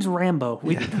name's Rambo.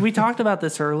 We talked about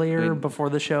this earlier before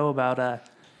the show about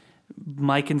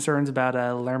my concerns about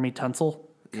Laramie Tunsil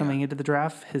coming into the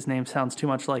draft. His name sounds too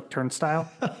much like Turnstile.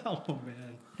 Oh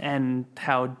man. And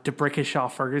how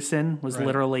DeBrickashaw Ferguson was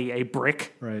literally a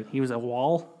brick. Right. He was a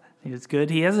wall. He was good.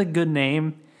 He has a good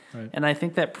name. Right. And I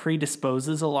think that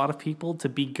predisposes a lot of people to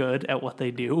be good at what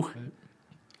they do.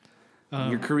 Right.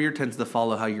 Your career tends to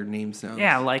follow how your name sounds.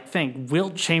 Yeah, like think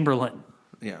Wilt Chamberlain.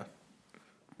 Yeah.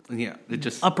 Yeah. It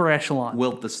just Upper echelon.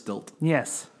 Wilt the stilt.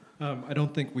 Yes. I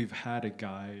don't think we've had a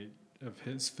guy of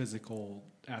his physical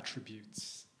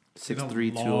attributes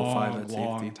 6'3", 205 at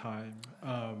long safety. time.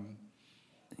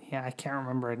 Yeah, I can't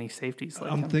remember any safeties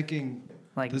like I'm him. thinking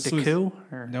Like this Deku? was,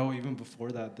 Or? no, even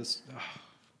before that,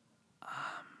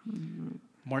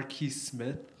 Marquise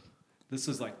Smith. This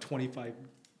was like 25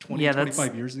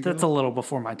 years ago. That's a little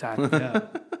before my time. Yeah,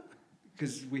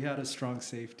 because we had a strong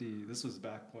safety. This was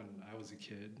back when I was a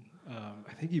kid.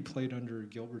 I think he played under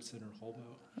Gilbertson or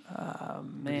Holmo.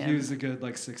 Man. He was a good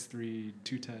 6'3",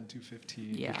 210,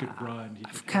 215. Yeah. He could run. He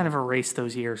I've could kind of erased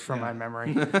those years from my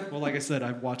memory. Well, like I said,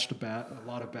 I've watched a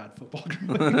lot of bad football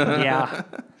growing up. Yeah.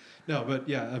 No, but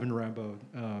yeah, Evan Rambo,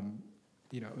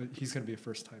 he's going to be a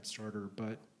first-time starter,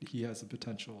 but he has the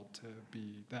potential to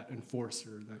be that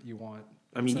enforcer that you want.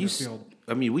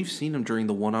 We've seen him during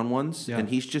the one-on-ones, and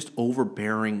he's just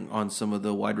overbearing on some of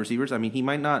the wide receivers. I mean, he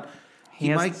might not.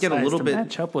 He might get a little bit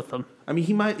match up with them. I mean,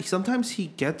 he might. Sometimes he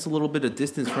gets a little bit of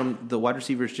distance from the wide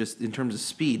receivers just in terms of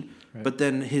speed. Right. But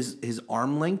then his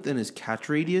arm length and his catch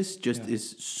radius just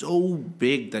is so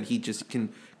big that he just can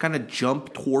kind of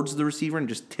jump towards the receiver and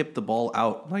just tip the ball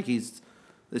out.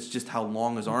 It's just how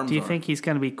long his arms are. Do you think he's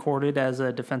going to be courted as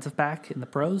a defensive back in the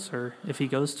pros, or if he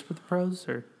goes to the pros,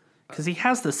 or because he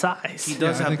has the size? He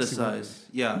does have the size.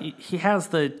 Yeah, he has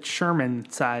the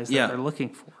Sherman size that they're looking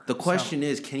for. The question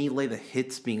is, can he lay the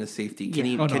hits being a safety? Can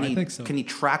he? I think so. Can he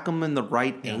track them in the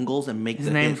right angles and make his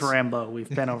the name's hits? Rambo. We've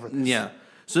been over this. Yeah.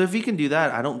 So if he can do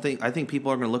that, I think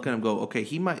people are going to look at him and go, okay,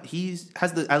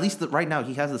 right now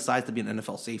he has the size to be an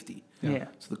NFL safety. Yeah.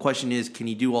 So the question is, can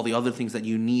he do all the other things that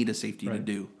you need a safety to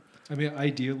do? I mean,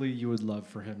 ideally, you would love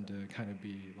for him to kind of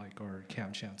be like our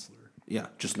Cam Chancellor. Yeah,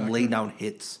 just lay down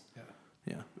hits.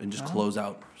 Yeah, and just close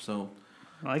out. So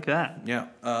I like that. Yeah.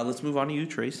 Let's move on to you,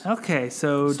 Trace. Okay,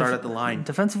 so start at the line.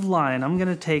 Defensive line. I'm going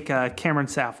to take Cameron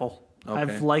Saffel. Okay.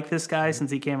 I've liked this guy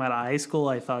since he came out of high school.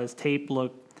 I thought his tape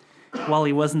looked. While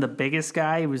he wasn't the biggest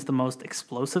guy, he was the most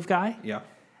explosive guy. Yeah.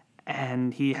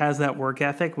 And he has that work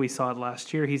ethic. We saw it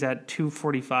last year. He's at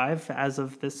 245 as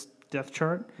of this depth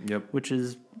chart. Yep. Which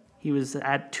is, he was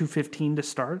at 215 to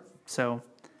start. So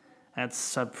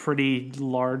that's a pretty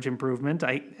large improvement.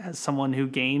 As someone who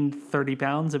gained 30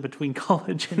 pounds in between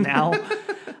college and now,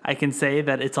 I can say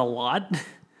that it's a lot.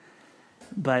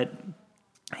 But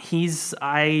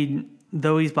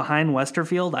though he's behind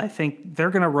Westerfield, I think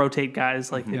they're going to rotate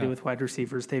guys like they do with wide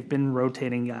receivers. They've been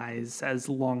rotating guys as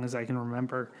long as I can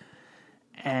remember.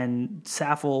 And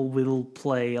Saffel will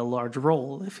play a large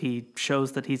role if he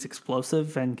shows that he's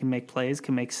explosive and can make plays,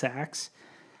 can make sacks.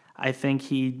 I think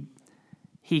he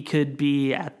could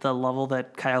be at the level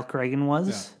that Kyle Cragen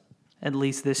was, at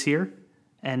least this year,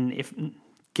 and if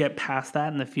get past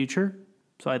that in the future.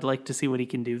 So I'd like to see what he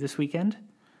can do this weekend.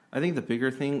 I think the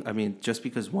bigger thing, I mean, just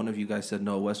because one of you guys said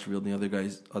Noah Westerfield and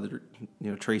the other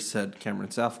Trace said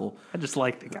Cameron Saffel. I just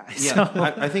like the guy. Yeah, so.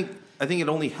 I think it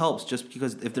only helps just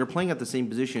because if they're playing at the same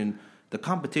position, the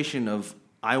competition of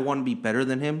I want to be better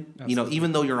than him. Absolutely.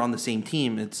 Even though you're on the same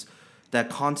team, it's that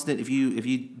constant. If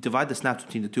you divide the snaps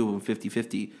between the two of them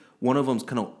 50-50, one of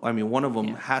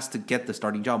them has to get the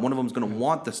starting job. One of them is going to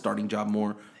want the starting job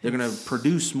more. They're going to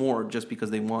produce more just because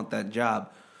they want that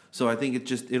job. So I think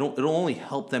it'll only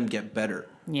help them get better.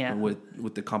 Yeah.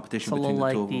 With the competition it's between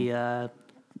the two of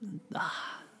them.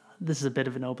 This is a bit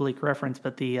of an oblique reference,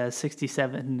 but the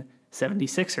 67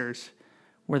 76ers,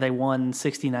 where they won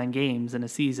 69 games in a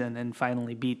season and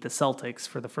finally beat the Celtics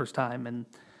for the first time and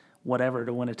whatever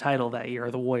to win a title that year,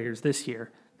 or the Warriors this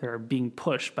year. They're being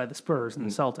pushed by the Spurs and the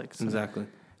Celtics. Exactly.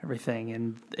 Everything.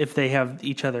 And if they have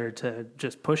each other to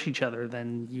just push each other,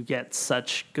 then you get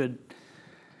such good...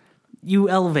 You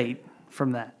elevate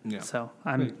from that. Yeah. So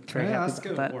I'm Wait, very can I happy ask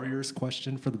about a that. Warriors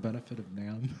question for the benefit of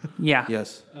Nam? Yeah.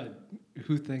 Yes.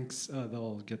 Who thinks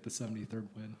they'll get the 73rd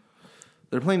win?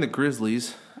 They're playing the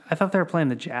Grizzlies. I thought they were playing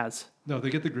the Jazz. No, they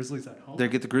get the Grizzlies at home. They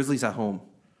get the Grizzlies at home.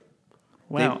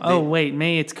 Wow. Wait.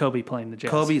 Maybe it's Kobe playing the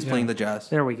Jazz. Kobe's playing the Jazz.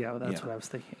 There we go. That's Yeah. what I was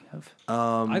thinking of.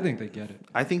 I think they get it.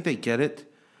 I think they get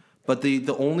it. But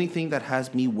the only thing that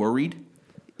has me worried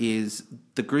is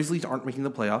the Grizzlies aren't making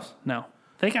the playoffs. No.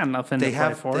 They got nothing They to play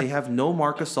have for. they have no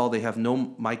Marc Gasol. They have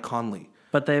no Mike Conley.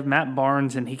 But they have Matt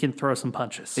Barnes, and he can throw some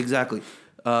punches. Exactly.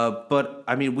 But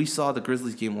I mean, we saw the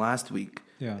Grizzlies game last week,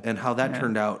 and how that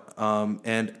turned out.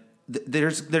 And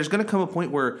there's going to come a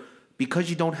point where, because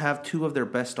you don't have two of their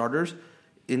best starters,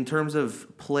 in terms of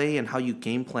play and how you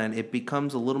game plan, it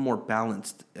becomes a little more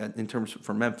balanced in terms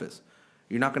for Memphis.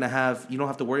 You don't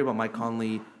have to worry about Mike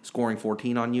Conley scoring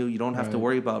 14 on you. You don't have to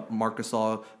worry about Marc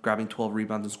Gasol grabbing 12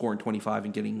 rebounds and scoring 25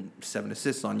 and getting 7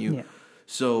 assists on you. Yeah.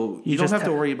 So you don't have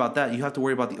to worry about that. You have to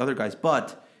worry about the other guys.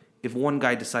 But if one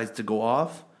guy decides to go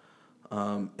off,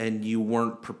 and you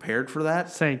weren't prepared for that,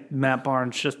 Say Matt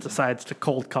Barnes just decides to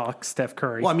cold cock Steph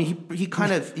Curry. well, I mean, he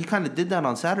kind of did that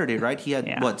on Saturday, right? He had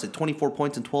 24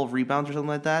 points and 12 rebounds or something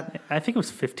like that. I think it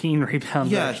was 15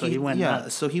 rebounds. Actually, he went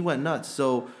nuts. So he went nuts.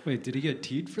 So Wait, did he get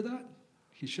teed for that?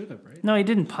 He should have, right? No, he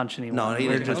didn't punch anyone. No, he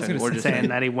didn't We're punch just anyone. We're just saying saying-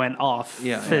 that he went off.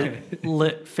 Yeah.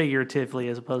 Figuratively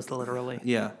as opposed to literally.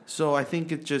 yeah, so I think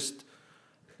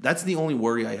that's the only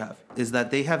worry I have, is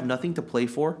that they have nothing to play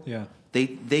for. Yeah.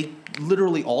 They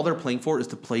literally all they're playing for is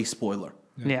to play spoiler.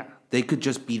 Yeah. They could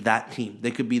just be that team.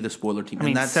 They could be the spoiler team. I mean,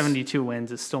 and that's 72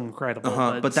 wins is still incredible.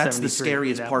 But that's the 73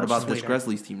 scariest is that part much about this sweeter.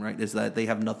 Grizzlies team, right? Is that they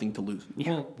have nothing to lose. Well,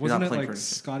 You're not wasn't it playing like for anything.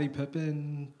 Scottie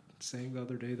Pippen saying the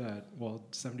other day that,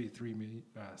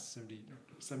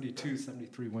 72,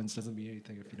 73 wins doesn't mean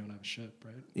anything if you don't have a ship,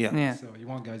 right? Yeah. So you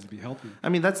want guys to be healthy. I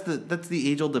mean, that's the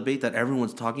age-old debate that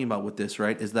everyone's talking about with this,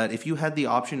 right? Is that if you had the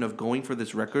option of going for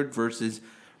this record versus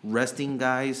resting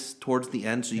guys towards the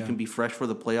end so you can be fresh for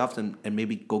the playoffs and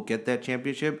maybe go get that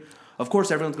championship, of course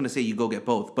everyone's going to say you go get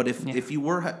both. But if you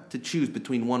were to choose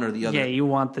between one or the other, you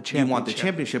want the championship. You want the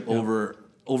championship over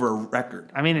a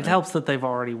record. I mean, it helps that they've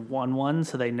already won one,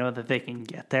 so they know that they can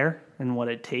get there and what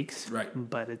it takes. Right.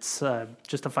 But it's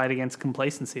just a fight against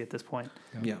complacency at this point.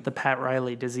 Yeah. The Pat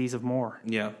Riley disease of more.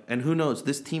 Yeah. And who knows?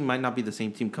 This team might not be the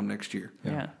same team come next year.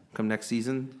 Yeah. Come next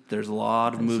season, there's a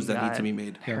lot of moves that need to be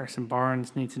made. Harrison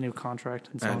Barnes needs a new contract.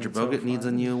 And so on Andrew and so Bogut needs a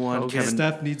forth. new one. Bogut.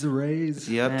 Steph needs a raise.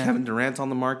 Yep, Yeah. Kevin Durant's on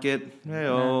the market.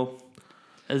 Hey-oh.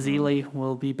 Azili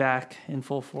will be back in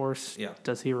full force. Yeah.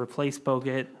 Does he replace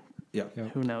Bogut? Yeah.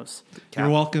 Who knows? You're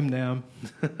welcome, Nam.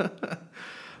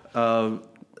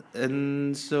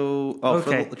 And so,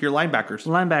 Okay. for your linebackers.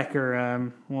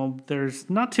 Linebacker, well, there's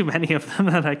not too many of them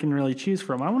that I can really choose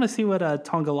from. I want to see what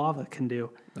Tongalava can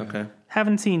do. Okay.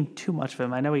 Haven't seen too much of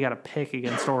him. I know he got a pick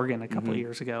against Oregon a couple of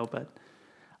years ago, but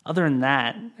other than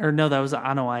that, or no, that was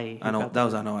Anoa'i. I know that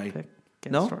was Anoa'i.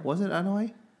 No, was it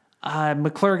Anoa'i?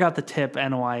 McClure got the tip.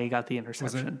 Anoa'i got the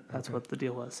interception. That's what the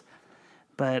deal was.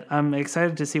 But I'm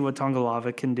excited to see what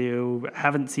Tongalava can do.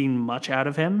 Haven't seen much out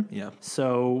of him. Yeah.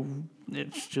 So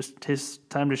it's just his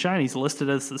time to shine. He's listed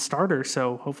as the starter,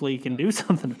 so hopefully he can do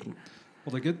something.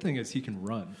 Well, the good thing is he can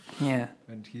run. Yeah.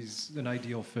 And he's an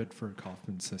ideal fit for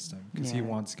Kaufman's system because he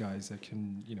wants guys that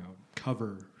can,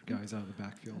 cover guys out of the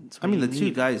backfield. I mean, the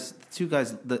two guys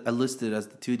that are listed as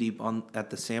the two deep at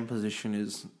the Sam position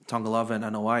is Tongalava and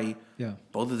Anoa'i. Yeah.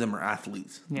 Both of them are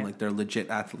athletes. Yeah. Like, they're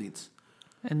legit athletes.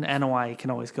 And Anoa'i can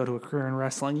always go to a career in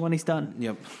wrestling when he's done.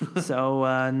 Yep. So,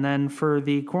 and then for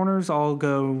the corners, I'll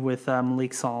go with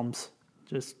Malik Psalms.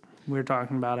 Just, we were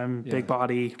talking about him. Yeah, big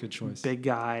body. good choice. Big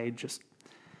guy.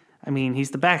 He's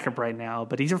the backup right now,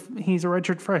 but he's a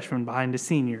redshirt freshman behind a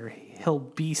senior. He'll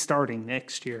be starting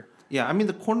next year. Yeah, I mean,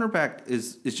 the cornerback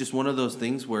is just one of those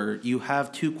things where you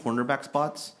have two cornerback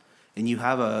spots and you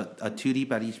have a two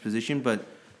deep at each position, but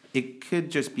it could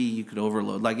just be you could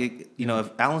overload. Like, if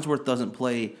Allensworth doesn't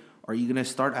play, are you going to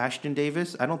start Ashton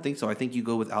Davis? I don't think so. I think you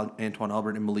go with Antoine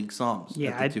Albert and Malik Psalms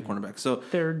at the two cornerbacks. So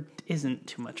there isn't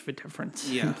too much of a difference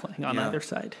in playing on either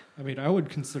side. I mean, I would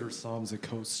consider Psalms a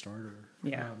co-starter.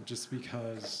 Yeah. Just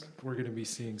because we're going to be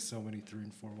seeing so many 3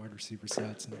 and 4 wide receiver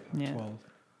sets in the Pac-12.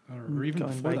 Or even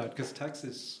Going before back- that, because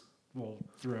Texas will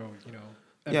throw,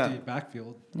 empty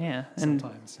backfield. Yeah, and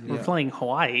sometimes. we're playing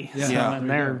Hawaii, Yeah. so, Yeah. and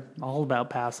they're all about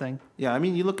passing. yeah, I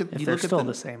mean, you look at If you they're look at still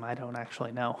the same, I don't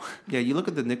actually know. Yeah, you look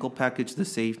at the nickel package,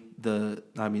 the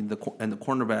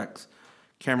cornerbacks.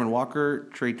 Cameron Walker,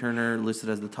 Trey Turner listed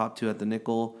as the top 2 at the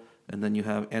nickel. And then you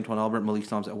have Antoine Albert, Malik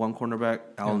Thomas at one cornerback,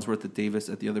 Allensworth at Davis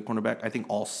at the other cornerback. I think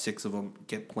all 6 of them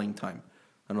get playing time.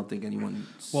 I don't think anyone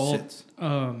sits.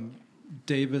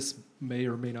 Davis may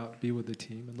or may not be with the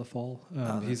team in the fall.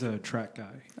 He's a track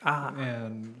guy.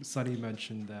 And Sonny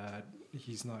mentioned that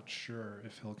he's not sure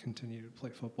if he'll continue to play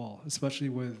football, especially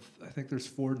with, I think there's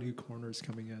 4 new corners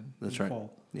coming in. That's in right.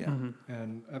 Fall. Yeah. Mm-hmm.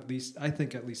 And I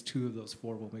think at least 2 of those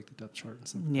 4 will make the depth chart. In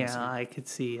some Yeah, capacity. I could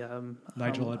see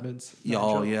Nigel Edmonds.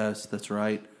 Oh, yes, that's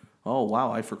right. Oh,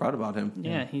 wow, I forgot about him.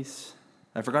 Yeah, he's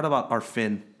I forgot about our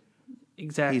Finn.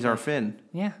 exactly. He's our Finn.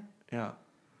 Yeah, Yeah.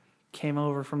 came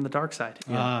over from the dark side.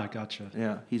 Gotcha.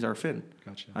 Yeah, he's our Finn.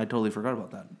 Gotcha. I totally forgot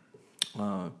about that.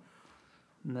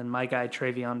 And then my guy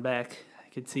Travion Beck, I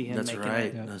could see him. That's making right.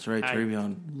 it. Yeah. That's right,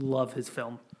 Travion. Love his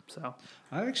film. So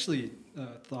I actually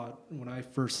thought when I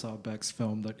first saw Beck's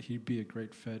film that he'd be a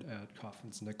great fit at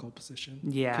Coffin's nickel position.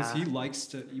 Yeah. Because he likes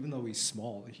to, even though he's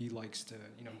small, he likes to,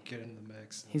 get in the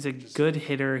mix. he's a good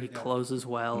hitter. He closes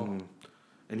well. Mm-hmm.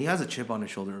 And he has a chip on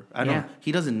his shoulder. I Yeah.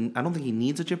 don't think he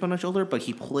needs a chip on his shoulder, but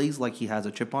he plays like he has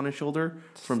a chip on his shoulder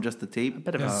from just the tape. A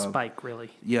bit of a spike, really.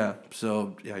 Yeah.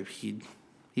 So yeah,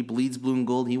 he bleeds blue and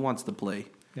gold. He wants to play.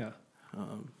 Yeah.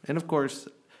 And of course,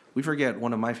 we forget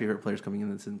one of my favorite players coming in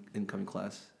this incoming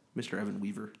class, Mr. Evan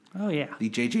Weaver, Oh yeah. the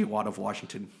J.J. Watt of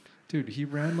Washington. Dude, he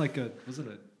ran like was it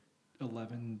a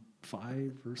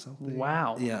 11.5 or something?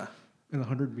 Wow. Yeah. In the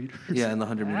 100 meters? Yeah, in the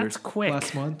 100 meters. That's quick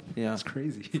Last month? Yeah. That's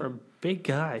crazy. for a big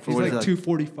guy. He's what like is that?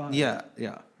 245. Yeah.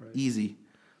 Right. Easy.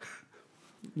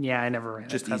 Yeah, I never ran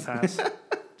Just it that easy. fast.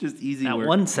 Just easy At work.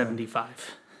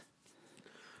 175.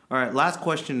 All right, last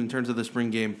question in terms of the spring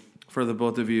game for the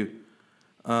both of you.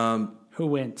 Who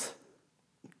wins?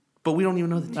 But we don't even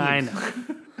know the teams. I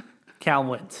know. Cal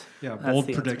wins. Yeah, That's bold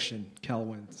the answer. prediction. Cal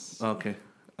wins. Okay.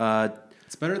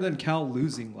 It's better than Cal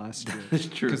losing last year. It's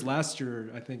true. Because last year,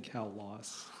 I think Cal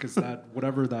lost. Because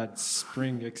whatever that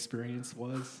spring experience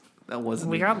was. That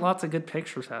wasn't. We got lots of good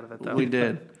pictures out of it, though. We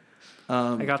did.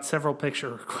 I got several picture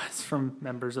requests from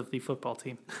members of the football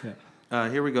team. Yeah.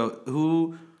 Here we go.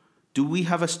 Who do we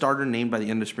have a starter named by the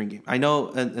end of spring game? I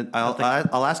know, and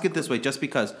I'll ask it this way, just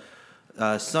because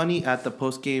Sonny at the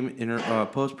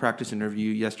post practice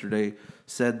interview yesterday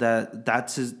said that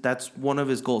that's one of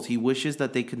his goals. He wishes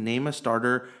that they could name a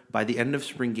starter by the end of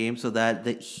spring game so that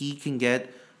he can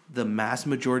get the mass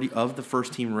majority of the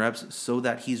first team reps, so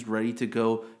that he's ready to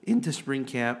go into spring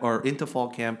camp or into fall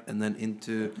camp and then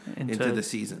into the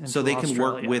season, so they can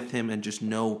work with him and just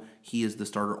know he is the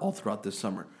starter all throughout this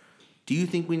summer. Do you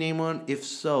think we name one? If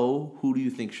so, who do you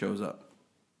think shows up?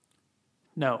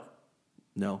 No.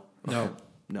 No. No.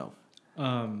 No.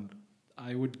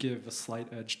 I would give a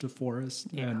slight edge to Forrest.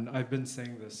 Yeah. And I've been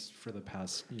saying this for the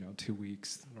past, 2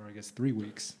 weeks, or I guess 3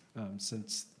 weeks,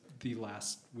 since the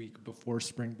last week before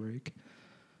spring break.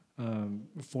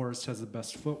 Forrest has the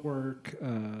best footwork,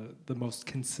 the most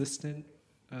consistent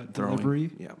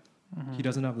delivery. Yeah. He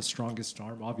doesn't have the strongest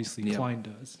arm. Obviously, Yeah. Klein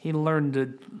does. He learned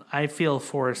to. I feel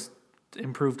Forrest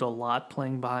improved a lot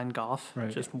playing behind Goff. Right.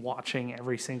 Just watching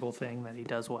every single thing that he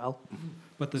does well.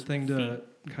 But the thing to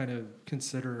kind of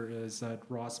consider is that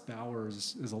Ross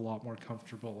Bowers is a lot more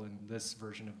comfortable in this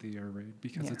version of the air raid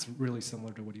because it's really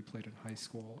similar to what he played in high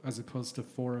school, as opposed to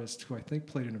Forrest, who I think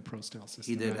played in a pro style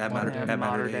system. He did at Mater Dei.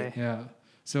 Mater Dei. Yeah.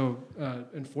 So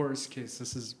in Forrest's case,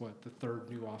 this is the third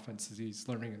new offense that he's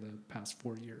learning in the past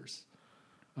 4 years.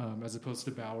 As opposed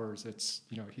to Bowers, it's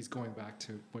he's going back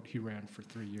to what he ran for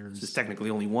 3 years. It's technically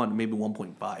only one, maybe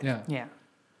 1.5. Yeah. Yeah.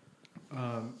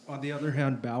 On the other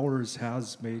hand, Bowers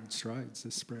has made strides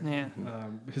this spring. Yeah.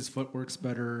 His footwork's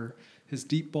better. His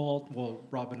deep ball,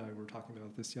 Rob and I were talking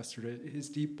about this yesterday. His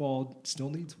deep ball still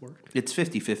needs work. It's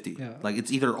 50-50. Yeah. Like,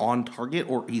 it's either on target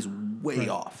or he's way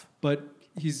off. But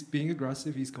he's being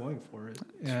aggressive. He's going for it.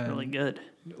 And Really good.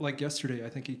 like yesterday, I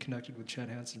think he connected with Chad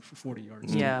Hansen for 40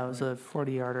 yards. Yeah, it was a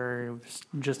 40-yarder.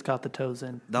 Just got the toes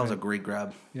in. That was a great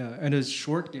grab. Yeah, and his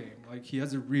short game, he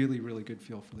has a really, really good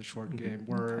feel for the short game.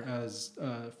 Whereas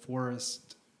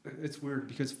Forrest, it's weird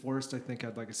because Forrest, I think,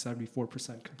 had like a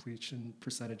 74% completion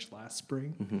percentage last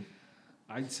spring.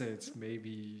 I'd say it's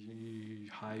maybe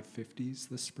high 50s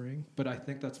this spring, but I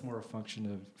think that's more a function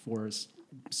of Forrest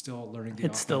still learning the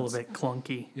offense. It's still a bit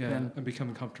clunky. Yeah, And and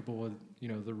becoming comfortable with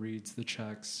the reads, the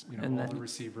checks, And all then- the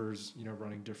receivers,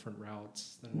 running different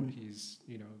routes than what he's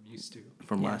used to.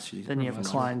 From last season. then you have From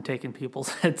last Klein taking people's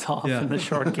heads off Yeah. in the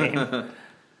short game.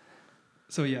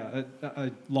 So yeah, a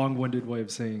long-winded way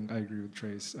of saying I agree with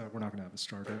Trace. We're not going to have a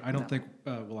starter. I don't think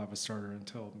we'll have a starter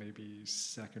until maybe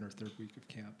second or third week of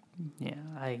camp. Yeah,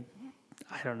 I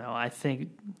don't know. I think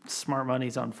smart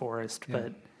money's on Forrest, Yeah.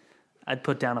 but I'd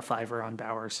put down a $5 on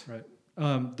Bowers.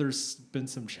 Right. There's been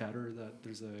some chatter that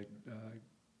there's a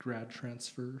grad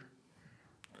transfer.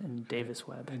 And Davis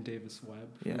Webb.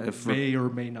 Who may or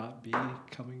may not be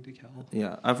coming to Cal.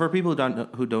 Yeah. For people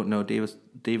who don't know,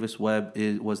 Davis Webb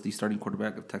was the starting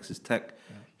quarterback of Texas Tech.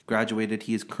 Yeah. Graduated.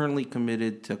 He is currently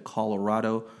committed to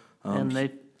Colorado.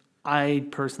 I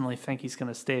personally think he's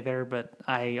going to stay there, but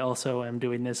I also am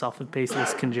doing this off of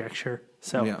baseless conjecture.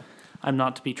 So I'm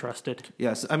not to be trusted.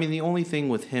 Yes. I mean, the only thing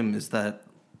with him is that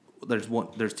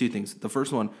there's two things. The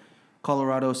first one,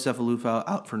 Colorado, Cephalufau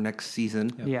out for next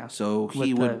season. Yeah. So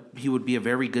he would be a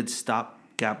very good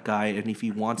stopgap guy, and if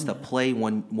he wants to play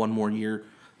one more year,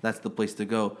 that's the place to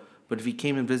go. But if he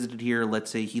came and visited here, let's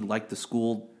say he liked the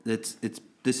school, this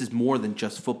is more than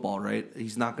just football, right?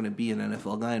 He's not going to be an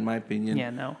NFL guy, in my opinion.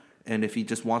 Yeah, no. And if he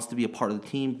just wants to be a part of the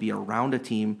team, be around a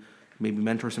team, maybe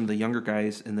mentor some of the younger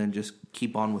guys, and then just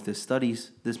keep on with his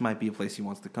studies, this might be a place he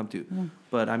wants to come to. Mm.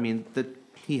 But I mean,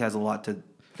 he has a lot to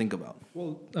think about.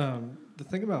 Well, the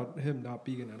thing about him not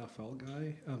being an NFL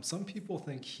guy, some people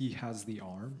think he has the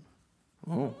arm.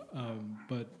 Oh.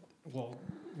 But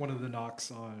one of the knocks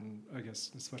on, I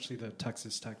guess, especially the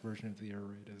Texas Tech version of the air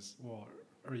raid is, well,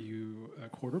 are you a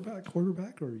quarterback, or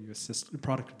are you a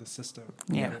product of the system?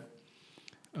 Yeah.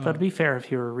 But to be fair, if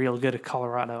he were real good at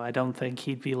Colorado, I don't think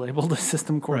he'd be labeled a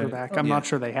system quarterback. Right. I'm not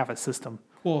sure they have a system.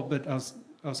 Well, but I was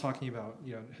talking about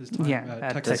his time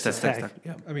at Texas Tech.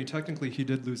 Yeah. I mean, technically, he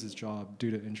did lose his job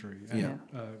due to injury. And,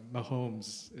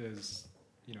 Mahomes is,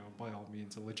 by all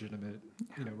means, a legitimate,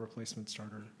 replacement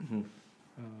starter. Mm-hmm.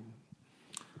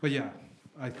 But yeah,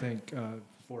 I think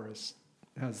Forrest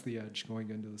has the edge going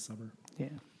into the summer. Yeah,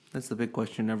 that's the big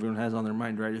question everyone has on their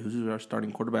mind, right? Who's our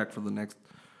starting quarterback for the next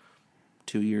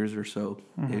 2 years or so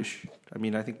ish? I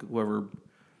mean, I think whoever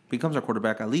becomes our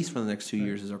quarterback, at least for the next 2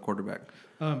 years, is our quarterback.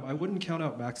 I wouldn't count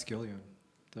out Max Gilliam,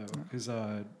 though, because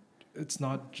it's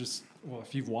not just,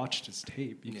 if you've watched his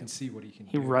tape, you can see what he can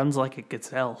do. He runs like a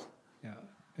gazelle. Yeah.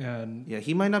 And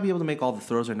he might not be able to make all the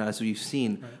throws right now, as we've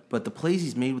seen, but the plays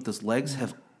he's made with his legs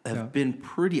have been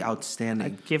pretty outstanding.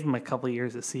 I'd give him a couple of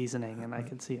years of seasoning, and I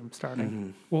could see him starting. Mm-hmm.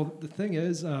 Well, the thing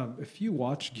is, if you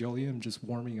watch Gilliam just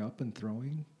warming up and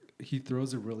throwing, he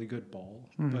throws a really good ball,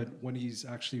 but when he's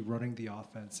actually running the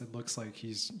offense, it looks like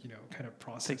he's, kind of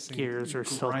processing. The gears are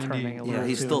still turning a little Yeah,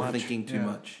 he's still much. thinking too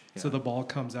much. Yeah. So the ball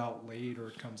comes out late, or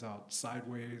it comes out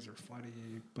sideways or funny,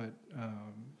 but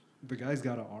the guy's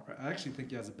got I actually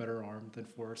think he has a better arm than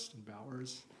Forrest and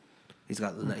Bowers. He's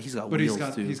got but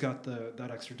wheels too. He's got that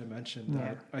extra dimension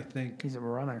that I think he's a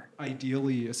runner.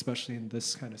 Ideally, especially in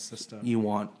this kind of system, you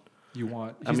want. He's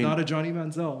not a Johnny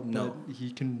Manziel, but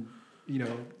he can.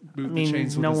 Move the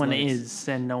chains with no his one legs. is,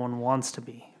 and no one wants to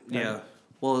be. Yeah.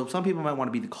 Well, some people might want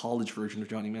to be the college version of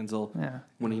Johnny Manziel. Yeah.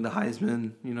 Winning the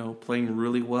Heisman, playing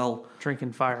really well.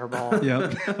 Drinking Fireball.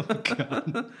 Yep. Oh,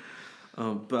 God.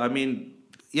 But I mean,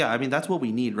 that's what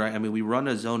we need, right? I mean, we run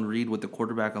a zone read with the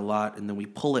quarterback a lot, and then we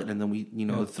pull it, and then we,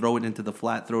 throw it into the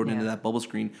flat, throw it into that bubble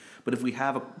screen. But if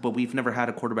we've never had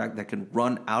a quarterback that can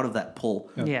run out of that pull.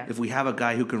 Yeah. If we have a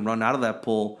guy who can run out of that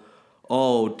pull,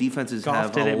 defenses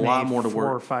Goff have a lot more to 4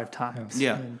 work. or 5 times.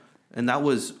 Yeah. And that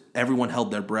was everyone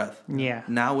held their breath. Yeah.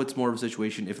 Now it's more of a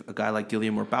situation if a guy like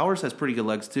Gilliam or Bowers has pretty good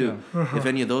legs too. Yeah. If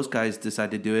any of those guys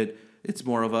decide to do it, it's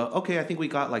more of I think we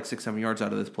got like 6-7 yards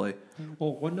out of this play.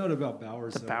 Well, one note about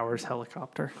Bowers. Bowers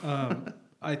helicopter.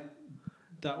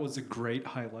 That was a great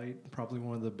highlight. Probably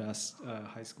one of the best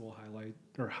high school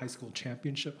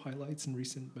championship highlights in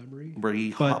recent memory. Where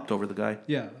he hopped over the guy.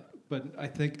 Yeah. But I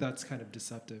think that's kind of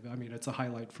deceptive. I mean, it's a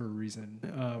highlight for a reason.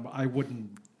 I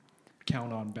wouldn't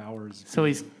count on Bowers. So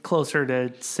he's closer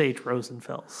to Sage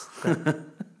Rosenfels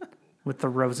with the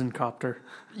Rosencopter.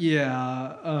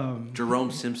 Yeah.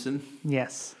 Jerome Simpson.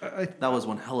 Yes. That was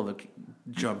one hell of a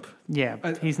jump. Yeah,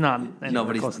 he's not.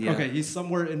 Okay, he's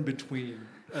somewhere in between.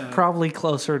 Probably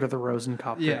closer to the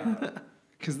Rosencopter. Yeah.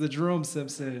 Because the Jerome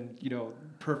Simpson,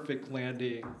 perfect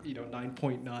landing,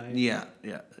 9.9. Yeah.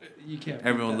 You can't.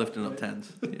 Everyone lifting up 10s.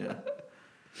 Yeah.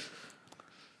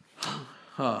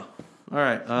 All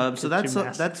right. So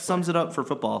that sums it up for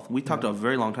football. We talked a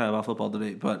very long time about football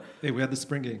today, but hey, we have the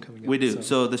spring game coming up. We do.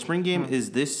 So the spring game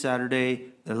is this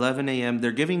Saturday, 11 a.m.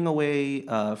 They're giving away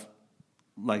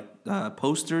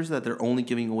posters that they're only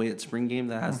giving away at spring game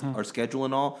that has our schedule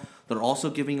and all. They're also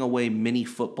giving away mini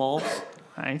footballs.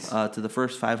 Nice. To the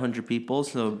first 500 people.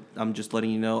 So I'm just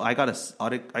letting you know. I got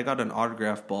an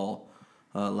autograph ball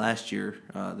last year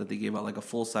that they gave out, like a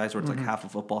full size, where it's like half a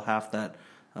football, half that.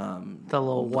 The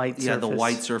little white surface. Yeah, the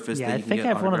white surface. Yeah, I think I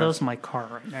have one of those in my car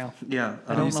right now. Yeah.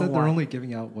 I don't know said they're only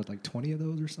giving out, 20 of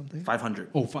those or something? 500.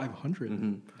 Oh, 500.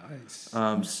 Mm-hmm.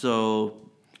 Nice. So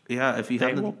Yeah, if you they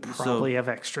have will probably have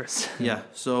extras. Yeah,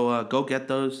 so go get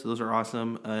those. Those are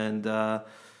awesome. And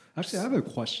actually, I have a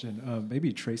question.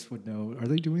 Maybe Trace would know. Are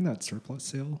they doing that surplus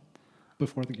sale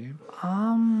before the game?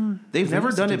 they've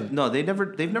never done it. No, they've never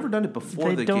done it before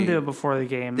the game. They don't do it before the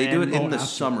game. They do it in the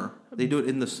summer. They do it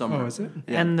in the summer. Oh, is it?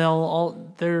 Yeah. And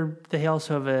they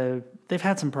also have they've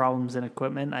had some problems in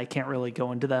equipment. I can't really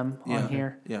go into them on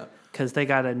here. Yeah. Because they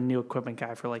got a new equipment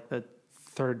guy for like the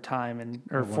third time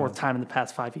fourth time in the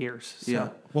past 5 years. So. Yeah.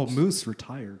 Well, Moose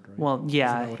retired, right? Well,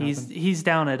 yeah, he's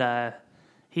down at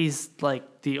he's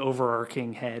like the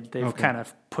overarching head. They've kind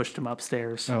of pushed him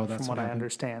upstairs, Oh, that's from what what I happened.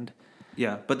 understand.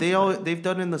 Yeah, but they've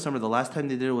done it in the summer. The last time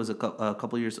they did it was a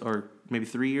couple years, or maybe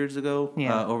 3 years ago,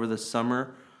 over the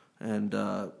summer. And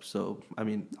so, I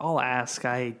mean, I'll ask.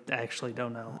 I actually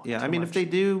don't know. yeah, I mean, if they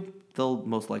do, they'll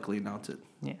most likely announce it.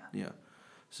 Yeah. Yeah.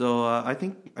 So I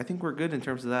think we're good in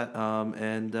terms of that.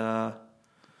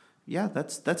 Yeah,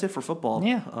 that's it for football.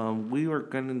 Yeah. We were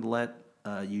going to let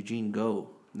Eugene go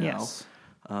now. Yes.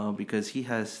 Because he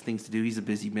has things to do. He's a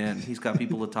busy man. He's got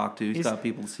people to talk to. He's got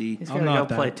people to see. He's I'm gonna not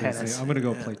go play that busy. tennis. I'm going to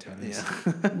go play tennis.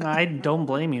 No, I don't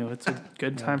blame you. It's a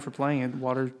good time for playing it.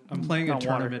 I'm playing a not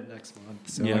tournament next month,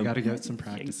 so Yeah. I got to get some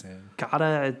practice in.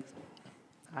 Gotta.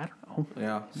 I don't know.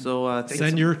 Yeah. So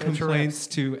Send your get your complaints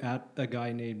to at a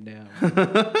guy named Nam.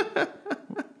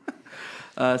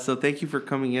 so thank you for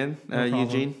coming in, No problem.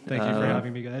 Eugene. Thank you for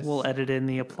having me, guys. We'll edit in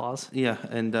the applause. Yeah,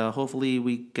 and hopefully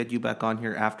we get you back on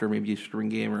here after maybe a spring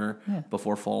game or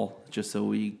before fall, just so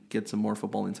we get some more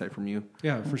football insight from you.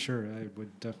 Yeah, for sure. I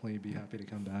would definitely be happy to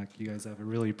come back. You guys have a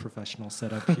really professional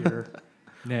setup here.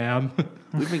 Nam.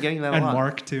 We've been getting that a And lot.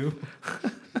 Mark, too.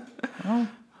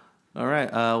 All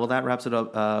right. Well, that wraps it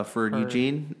up for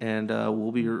Eugene, and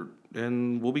we'll be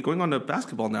going on to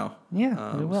basketball now.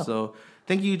 Yeah, we will. So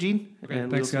thank you, Eugene. Okay,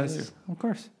 and thanks, we'll see you guys. later. Of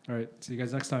course. All right. See you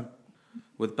guys next time.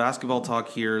 With basketball talk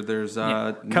here, there's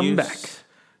coming back.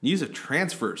 News of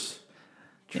transfers.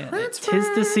 Yeah, 'tis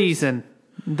the season.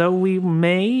 Though we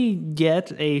may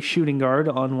get a shooting guard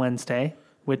on Wednesday,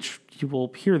 which you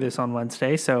will hear this on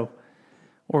Wednesday,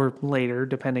 or later,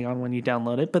 depending on when you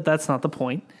download it, but that's not the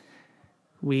point.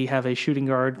 We have a shooting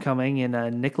guard coming in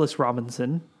Nicholas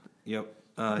Robinson. Yep.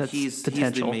 That's He's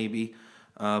potential. the maybe.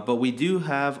 But we do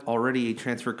have already a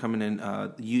transfer coming in.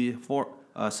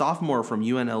 Sophomore from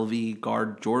UNLV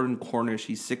guard Jordan Cornish.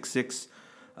 He's 6'6",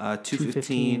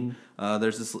 215.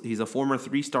 He's a former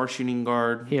 3-star shooting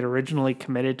guard. He had originally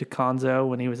committed to Conzo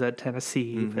when he was at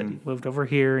Tennessee, but he moved over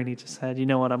here and he just said, you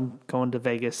know what, I'm going to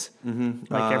Vegas,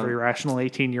 like every rational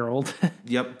 18-year-old.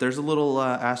 Yep, there's a little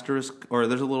asterisk, or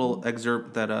there's a little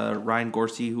excerpt that Ryan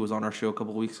Gorsey, who was on our show a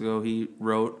couple of weeks ago, he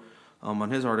wrote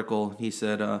on his article. He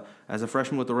said, as a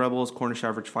freshman with the Rebels, Cornish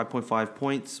averaged 5.5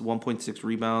 points, 1.6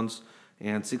 rebounds,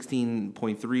 and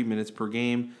 16.3 minutes per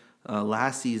game.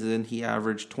 Last season, he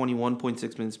averaged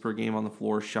 21.6 minutes per game on the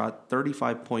floor, shot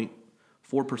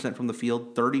 35.4% from the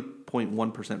field,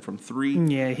 30.1% from three.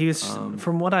 Yeah, he was,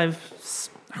 from what I've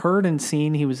heard and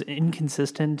seen, he was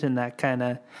inconsistent in that kind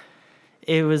of,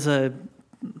 it was a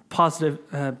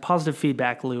positive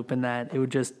feedback loop in that it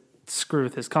would just screw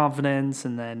with his confidence,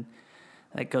 and then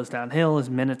that goes downhill. His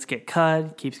minutes get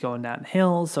cut, keeps going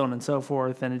downhill, so on and so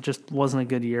forth, and it just wasn't a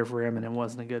good year for him, and it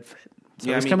wasn't a good fit.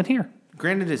 So he's coming here.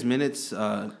 Granted, his minutes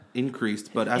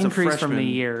increased, but as a freshman, from the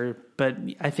year, but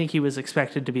I think he was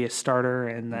expected to be a starter,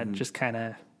 and that just kind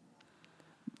of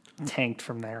tanked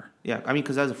from there. Yeah, I mean,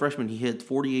 because as a freshman, he hit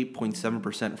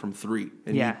 48.7% from three,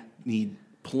 and he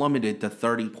plummeted to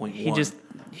 30.1.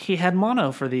 He had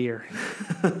mono for the year.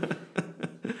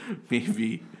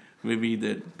 Maybe he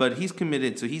did, but he's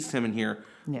committed, so he's coming here.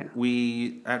 Yeah,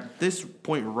 we at this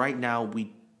point right now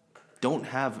we don't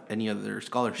have any other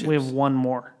scholarships. We have one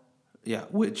more. Yeah,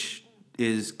 which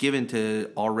is given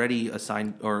to already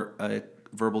assigned or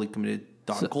verbally committed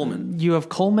Don Coleman. You have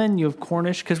Coleman, you have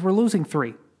Cornish, because we're losing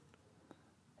 3.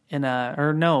 And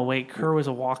Kerr was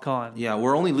a walk-on. Yeah,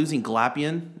 we're only losing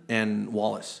Glapian and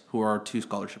Wallace, who are our 2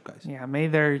 scholarship guys. Yeah,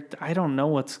 I don't know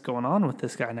what's going on with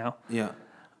this guy now. Yeah.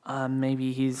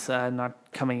 Maybe he's not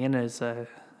coming in as or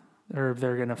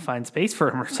they're going to find space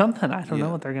for him or something. I don't know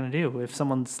what they're going to do if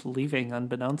someone's leaving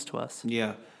unbeknownst to us.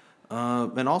 Yeah.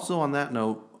 And also on that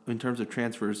note, in terms of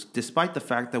transfers, despite the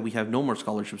fact that we have no more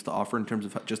scholarships to offer in terms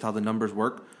of just how the numbers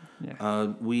work,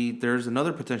 there's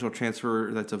another potential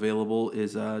transfer that's available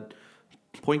is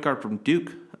point guard from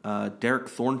Duke, Derek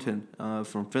Thornton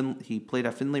from he played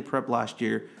at Findlay Prep last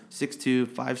year,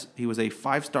 6'2", he was a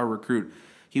 5-star recruit.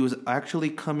 He was actually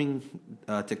coming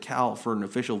to Cal for an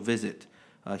official visit.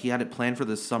 He had it planned for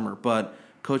this summer, but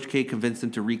Coach K convinced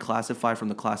him to reclassify from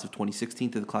the class of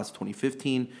 2016 to the class of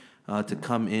 2015 to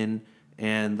come in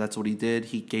And that's what he did.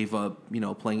 He gave up,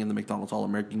 playing in the McDonald's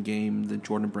All-American Game, the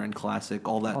Jordan Brand Classic,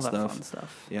 all that fun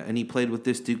stuff. Yeah, and he played with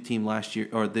this Duke team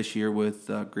this year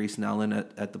with Grayson Allen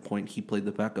at the point. He played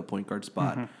the backup point guard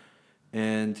spot. Mm-hmm.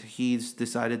 And he's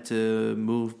decided to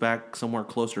move back somewhere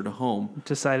closer to home.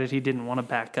 Decided he didn't want to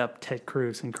back up Ted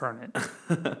Cruz incarnate.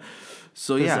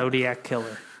 So the Zodiac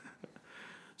Killer.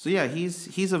 So yeah,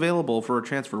 he's available for a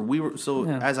transfer.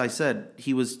 As I said,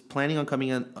 he was planning on coming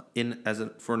in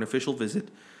for an official visit.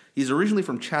 He's originally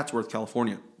from Chatsworth,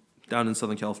 California, down in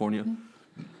Southern California.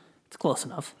 It's close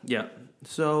enough. Yeah.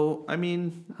 So I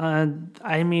mean,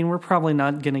 we're probably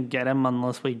not gonna get him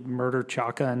unless we murder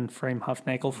Chaka and frame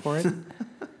Huffnagel for it.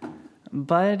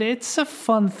 But it's a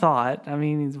fun thought. I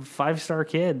mean, he's a 5-star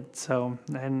kid. So,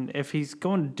 and if he's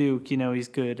going to Duke, he's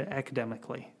good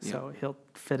academically. So he'll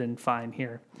fit in fine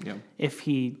here. Yeah. If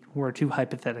he were to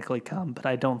hypothetically come, but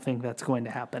I don't think that's going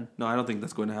to happen. No, I don't think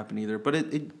that's going to happen either.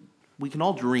 But we can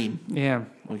all dream. Yeah.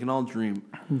 We can all dream.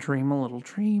 Dream a little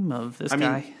dream of this guy.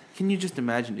 I mean, can you just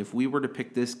imagine if we were to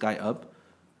pick this guy up?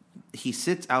 He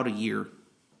sits out a year.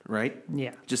 Right?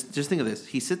 Yeah. Just think of this.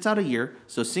 He sits out a year,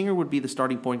 so Singer would be the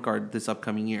starting point guard this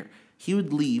upcoming year. He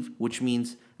would leave, which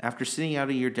means after sitting out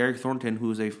a year, Derek Thornton, who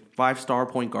is a 5-star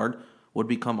point guard, would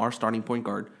become our starting point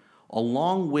guard,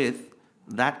 along with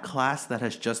that class that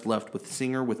has just left with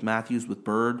Singer, with Matthews, with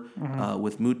Bird,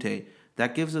 with Mute.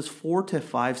 That gives us 4 to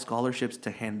 5 scholarships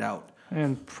to hand out.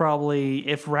 And probably,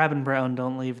 if Rab and Brown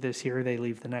don't leave this year, they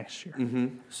leave the next year. Mm-hmm.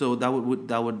 So that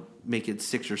would make it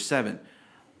 6 or 7.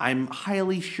 I'm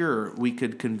highly sure we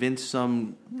could convince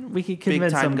some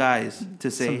big-time guys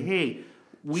to say, hey,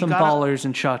 we got ballers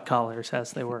and shot callers,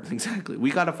 as they were. Exactly.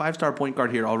 We got a 5-star point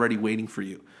guard here already waiting for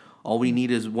you. All we need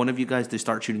is one of you guys to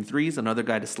start shooting threes, another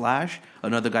guy to slash,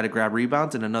 another guy to grab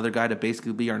rebounds, and another guy to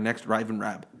basically be our next Ivan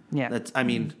Rab. Yeah.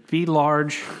 Be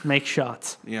large, make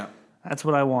shots. Yeah. That's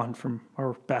what I want from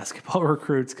our basketball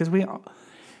recruits, because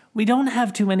we don't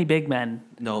have too many big men.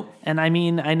 Nope. And I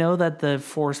know that the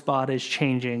 4 spot is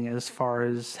changing as far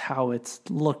as how it's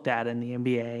looked at in the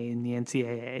NBA and the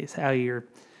NCAAs. How you're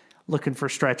looking for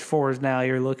stretch 4s now.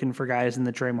 You're looking for guys in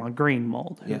the Draymond Green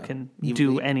mold who can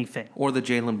do anything. Or the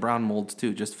Jaylen Brown molds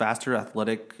too. Just faster,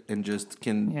 athletic, and just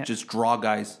can just draw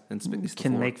guys and space the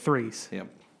can floor. Make threes. Yeah.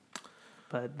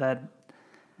 But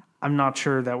I'm not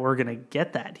sure that we're going to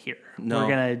get that here. No. We're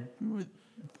going to...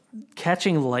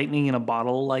 Catching lightning in a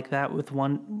bottle like that with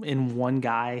one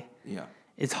guy,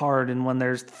 it's hard. And when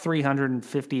there's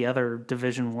 350 other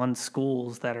Division I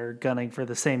schools that are gunning for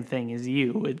the same thing as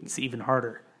you, it's even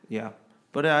harder. Yeah,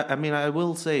 but I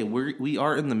will say we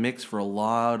are in the mix for a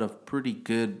lot of pretty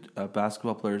good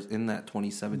basketball players in that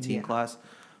 2017 class.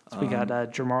 So we got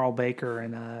Jamarl Baker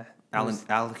and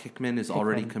Alec Hickman is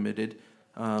already committed.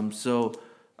 So.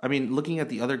 I mean, looking at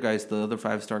the other guys, the other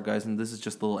 5-star guys, and this is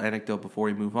just a little anecdote before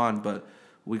we move on, but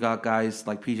we got guys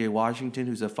like P.J. Washington,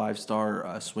 who's a 5-star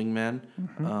swingman.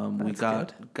 Mm-hmm. We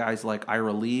got guys like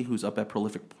Ira Lee, who's up at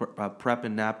Prolific Prep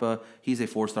in Napa. He's a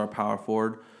 4-star power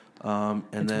forward.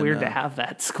 It's weird to have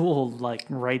that school like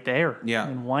right there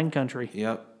in wine country.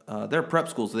 Yep. They're prep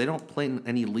schools, so they don't play in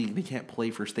any league. They can't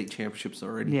play for state championships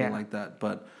or anything like that.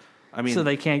 But I mean, so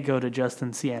they can't go to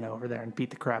Justin Siena over there and beat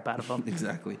the crap out of them.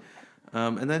 Exactly.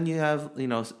 And then you have,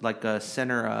 like a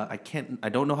center. I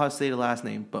don't know how to say the last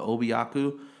name, but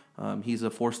Obiaku. He's a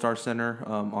 4-star center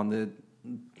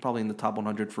probably in the top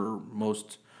 100 for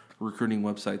most recruiting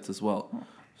websites as well.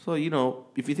 So,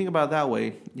 if you think about it that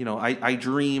way, I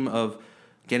dream of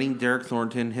getting Derek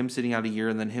Thornton, him sitting out a year,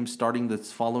 and then him starting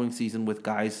this following season with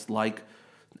guys like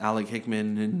Alec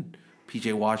Hickman and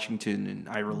P.J. Washington and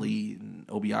Ira Lee and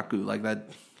Obiaku. Like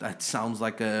that sounds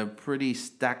like a pretty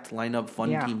stacked lineup, fun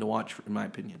team to watch, in my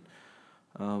opinion.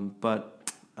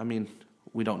 But, I mean,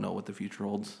 we don't know what the future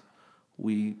holds.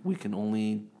 We can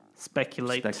only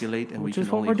speculate, and which is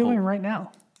what we're doing right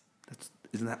now.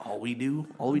 Isn't that all we do?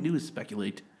 All we do is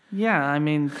speculate. Yeah, I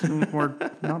mean, we're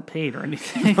not paid or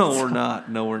anything. No, we're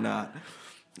not.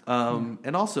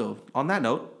 And also, on that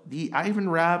note, the Ivan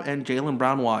Rab and Jaylen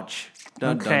Brown watch.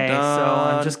 Dun, okay, dun, dun. So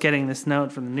I'm just getting this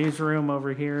note from the newsroom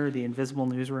over here, the invisible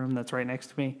newsroom that's right next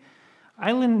to me.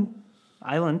 Ivan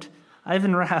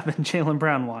Rab and Jaylen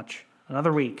Brown watch.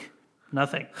 Another week.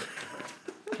 Nothing.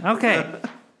 Okay.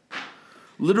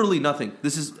 Literally nothing.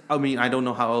 I don't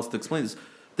know how else to explain this.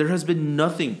 There has been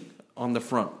nothing on the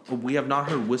front. We have not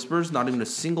heard whispers, not even a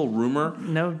single rumor.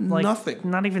 No, nothing.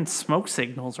 Not even smoke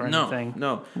signals or anything.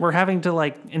 No. We're having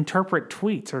to interpret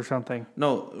tweets or something.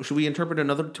 No, should we interpret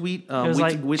another tweet?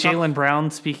 It was Jaylen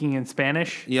Brown speaking in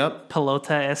Spanish. Yep.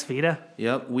 Pelota es vida.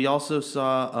 Yep. We also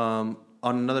saw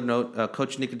on another note,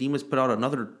 Coach Nicodemus put out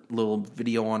another little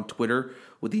video on Twitter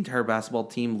with the entire basketball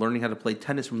team learning how to play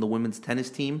tennis from the women's tennis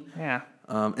team. Yeah.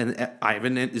 And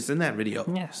Ivan is in that video.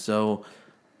 Yeah. So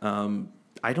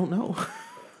I don't know.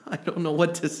 I don't know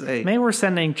what to say. Maybe we're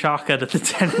sending Chaka to the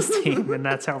tennis team, and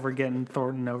that's how we're getting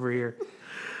Thornton over here.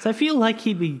 So I feel like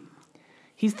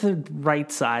he's the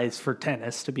right size for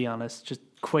tennis, to be honest. Just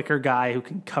quicker guy who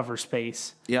can cover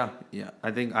space. Yeah.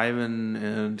 I think Ivan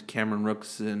and Cameron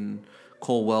Rooks and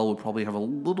Colwell would probably have a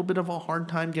little bit of a hard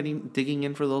time digging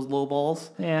in for those low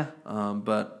balls. Yeah.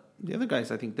 But the other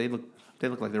guys, I think they look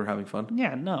like they were having fun.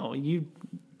 Yeah, no, you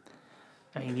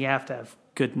have to have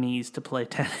good knees to play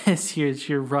tennis.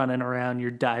 You're running around,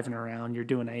 you're diving around, you're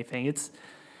doing anything.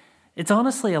 It's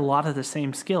honestly a lot of the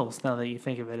same skills now that you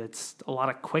think of it. It's a lot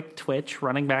of quick twitch,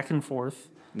 running back and forth,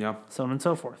 so on and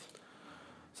so forth.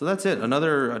 So that's it.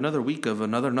 Another week of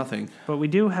another nothing. But we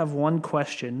do have one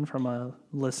question from a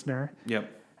listener. Yep.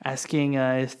 Asking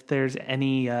if there's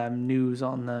any news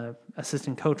on the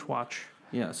assistant coach watch.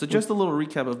 Yeah, so just a little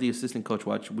recap of the assistant coach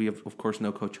watch. We, of course,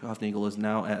 know Coach Hofnagel is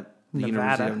now at the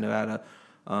University of Nevada.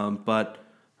 But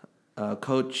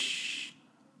Coach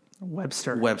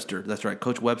Webster, that's right.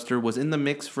 Coach Webster was in the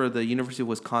mix for the University of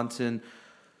Wisconsin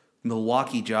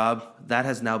Milwaukee job. That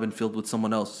has now been filled with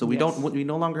someone else. So we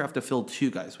no longer have to fill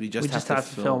two guys. We just have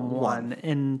to fill one.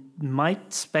 And my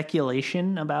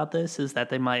speculation about this is that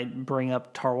they might bring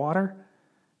up Tarwater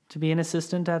to be an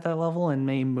assistant at that level and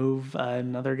may move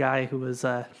another guy who was,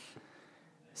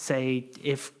 say,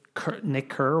 if Nick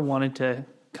Kerr wanted to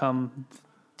come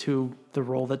to the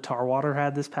role that Tarwater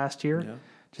had this past year. Yeah.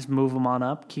 Just move them on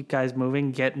up, keep guys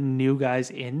moving, get new guys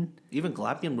in. Even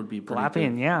Glapian would be pretty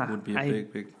big. Yeah. Would be a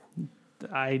big.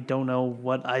 I don't know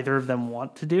what either of them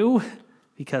want to do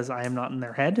because I am not in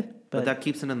their head. But that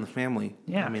keeps it in the family.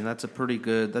 Yeah. I mean, that's a pretty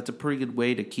good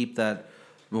way to keep that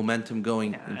momentum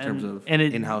going in terms of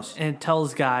in-house. And it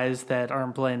tells guys that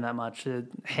aren't playing that much that,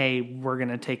 hey, we're going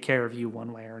to take care of you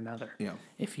one way or another. Yeah.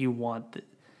 If you want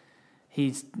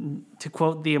he's, to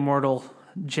quote the immortal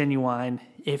Genuine,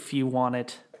 if you want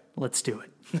it, let's do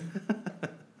it.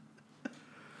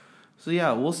 So,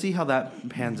 yeah, we'll see how that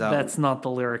pans out. That's not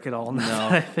the lyric at all now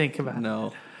that I think about it.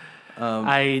 No.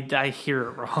 I hear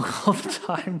it wrong all the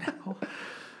time now.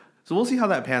 So we'll see how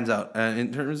that pans out.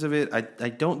 In terms of it, I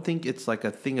don't think it's like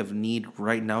a thing of need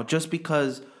right now, just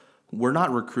because we're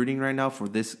not recruiting right now for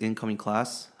this incoming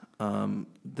class. The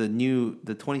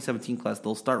 2017 class,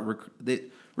 they'll start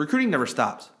recruiting never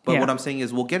stops. But what I'm saying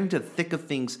is we'll get into the thick of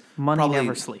things. Money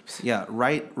never sleeps. Yeah,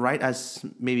 right as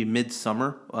maybe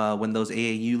midsummer when those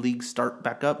AAU leagues start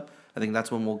back up. I think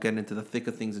that's when we'll get into the thick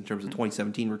of things in terms of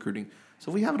 2017 recruiting. So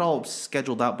if we have it all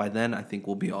scheduled out by then, I think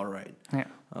we'll be all right. Yeah.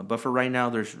 But for right now,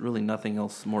 there's really nothing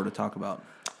else more to talk about.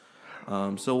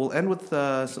 So we'll end with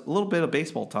a little bit of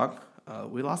baseball talk.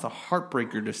 We lost a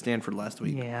heartbreaker to Stanford last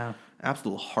week. Yeah.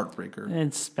 Absolute heartbreaker.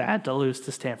 It's bad to lose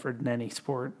to Stanford in any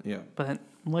sport. Yeah. But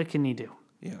what can you do?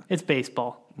 Yeah. It's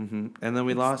baseball. Mm-hmm. And then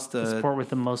we lost... the sport with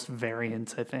the most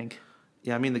variance, I think.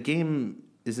 Yeah, I mean, the game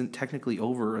isn't technically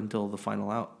over until the final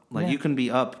out. Like, you can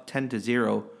be up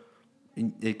 10-0.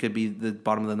 It could be the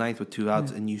bottom of the ninth with 2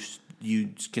 outs, and you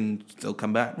can still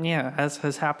come back. Yeah, as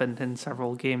has happened in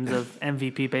several games of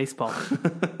MVP baseball,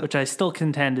 which I still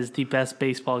contend is the best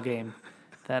baseball game.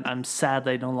 That I'm sad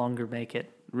they no longer make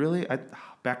it. Really?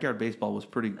 Backyard baseball was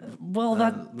pretty... Well,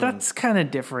 that's kind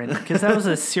of different, because that was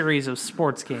a series of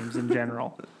sports games in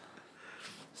general.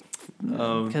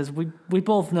 Because we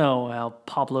both know how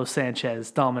Pablo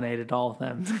Sanchez dominated all of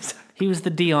them. He was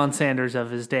the Deion Sanders of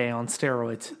his day on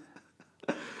steroids.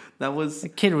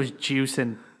 The kid was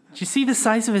juicing. Did you see the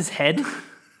size of his head?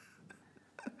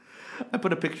 I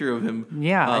put a picture of him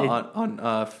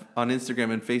on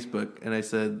Instagram and Facebook, and I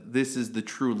said, "This is the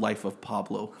true life of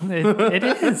Pablo." It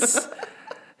is.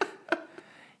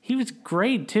 He was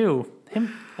great too.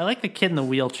 I like the kid in the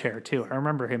wheelchair too. I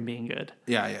remember him being good.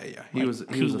 Yeah. He was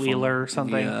Pete Wheeler or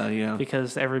something. Yeah.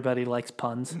 Because everybody likes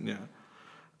puns. Yeah.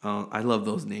 I love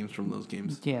those names from those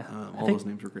games. Yeah. All those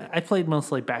names were great. I played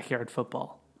mostly backyard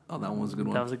football. Oh, that one was a good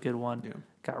one. That was a good one. Yeah.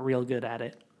 Got real good at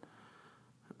it.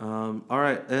 All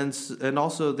right, and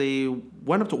also they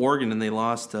went up to Oregon and they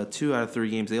lost 2 out of 3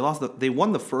 games. They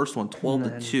won the first one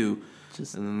 12-2, and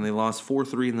then they lost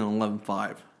 4-3 and then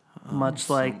 11-5. Much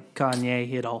like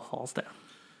Kanye, it all falls down.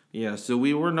 Yeah, so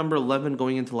we were number 11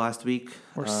 going into last week.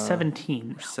 We're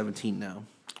 17. We're 17 now.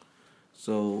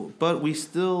 So, but we're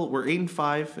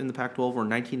 8-5 in the Pac-12. We're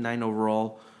 19-9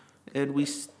 overall, and we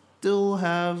still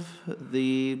have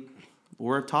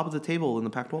we're at top of the table in the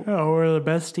Pac-12. Oh, we're the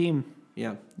best team.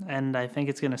 Yeah. And I think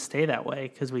it's going to stay that way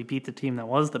because we beat the team that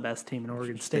was the best team in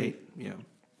Oregon State. Yeah.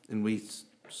 and we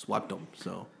swept them.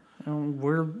 So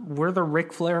we're the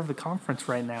Ric Flair of the conference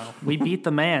right now. We beat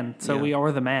the man, so we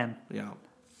are the man. Yeah.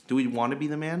 Do we want to be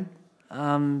the man?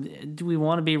 Do we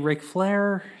want to be Ric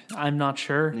Flair? I'm not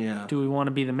sure. Yeah. Do we want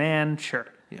to be the man? Sure.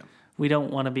 Yeah. We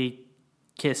don't want to be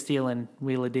kiss stealing,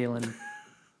 wheelie dealing,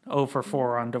 0 for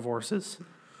 4 on divorces.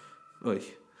 Oy.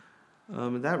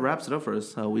 That wraps it up for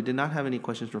us. We did not have any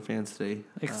questions from fans today.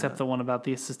 Except the one about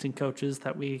the assistant coaches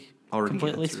that we already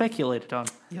completely answered. Speculated on.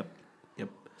 Yep.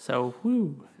 So,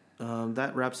 woo.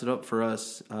 That wraps it up for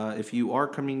us. If you are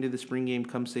coming to the spring game,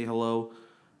 come say hello.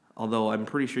 Although I'm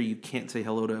pretty sure you can't say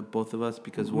hello to both of us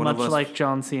because one of us... Much like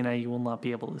John Cena, you will not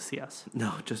be able to see us.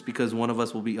 No, just because one of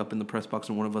us will be up in the press box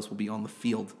and one of us will be on the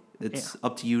field. It's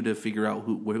up to you to figure out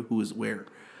who is where.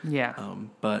 Yeah.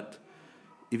 But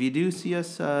if you do see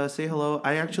us, say hello.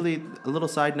 A little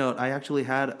side note, I actually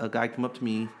had a guy come up to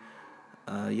me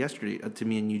yesterday, to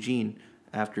me and Eugene,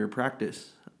 after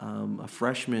practice. A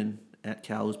freshman at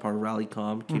Cal who's part of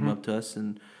RallyCom came up to us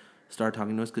and started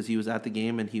talking to us because he was at the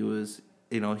game and he was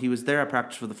there at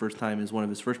practice for the first time. It was one of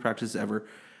his first practices ever,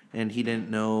 and he didn't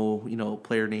know,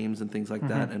 player names and things like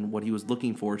that and what he was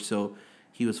looking for. So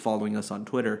he was following us on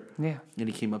Twitter. Yeah. And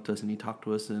he came up to us and he talked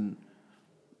to us, and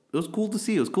it was cool to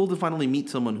see. It was cool to finally meet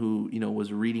someone who,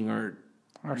 was reading our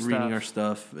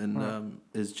stuff and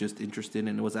is just interested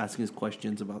and was asking us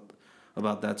questions about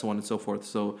that, so on and so forth.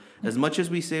 So as much as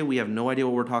we say we have no idea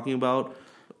what we're talking about,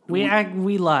 we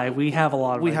lie. We have a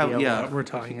lot of idea what we're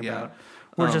talking about.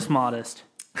 We're just modest.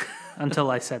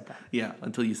 Until I said that. Yeah,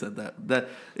 until you said that. That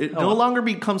it no longer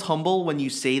becomes humble when you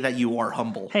say that you are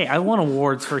humble. Hey, I won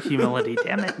awards for humility,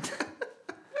 damn it.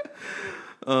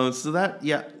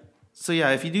 So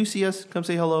if you do see us, come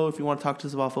say hello. If you want to talk to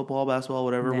us about football, basketball,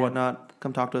 whatever, whatnot,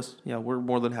 come talk to us. Yeah, we're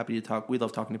more than happy to talk. We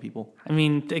love talking to people. I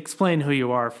mean, explain who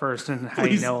you are first and how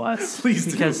you know us. Please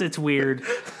do. Because it's weird.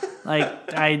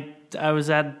 Like, I was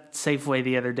at Safeway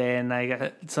the other day,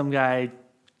 and some guy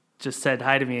just said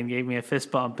hi to me and gave me a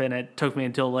fist bump, and it took me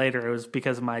until later. It was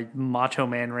because of my Macho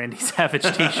Man Randy Savage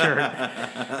t-shirt.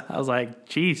 I was like,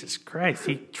 Jesus Christ,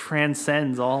 he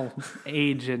transcends all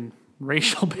age and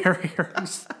racial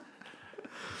barriers.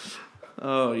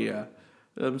 Oh, yeah.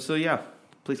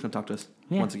 Please come talk to us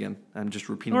once again. I'm just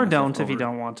repeating myself. Or don't if you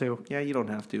don't want to. Yeah, you don't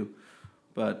have to.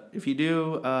 But if you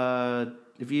do,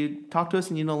 if you talk to us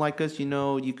and you don't like us,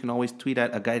 you can always tweet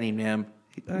at a guy named Nam.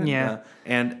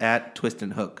 And at Twist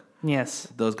and Hook. Yes.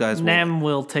 Those guys Nam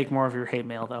will take more of your hate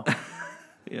mail, though.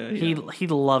 He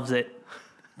loves it.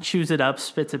 Chews it up,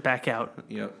 spits it back out.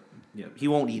 Yep. He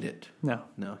won't eat it. No,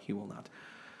 he will not.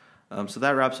 So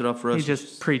that wraps it up for us. He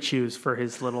just pre-chews for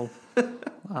his little...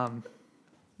 I'm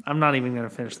not even going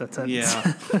to finish that sentence.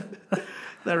 Yeah.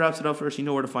 That wraps it up for us. You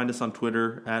know where to find us on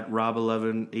Twitter at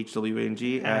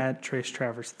Rob11HWANG, at Trace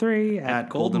Travers 3, at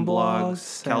Golden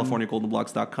Blogs,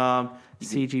 CaliforniaGoldenBlogs.com,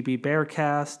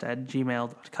 CGBBearcast at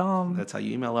gmail.com. That's how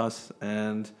you email us,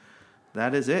 and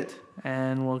that is it.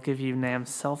 And we'll give you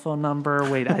Nam's cell phone number.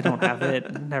 Wait, I don't have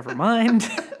it. Never mind.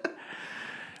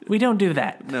 We don't do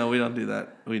that. No, we don't do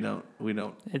that. We don't.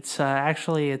 It's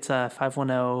actually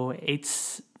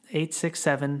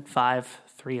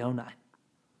 510-867-5309.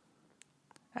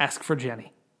 Ask for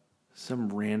Jenny. Some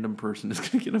random person is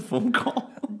going to get a phone call.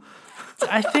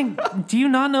 I think. Do you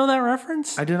not know that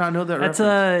reference? I do not know that reference.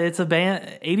 It's a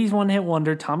band, 80s one-hit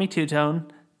wonder, Tommy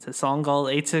Two-Tone. It's a song called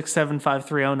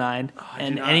 867-5309.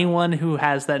 And anyone who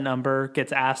has that number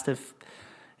gets asked if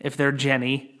they're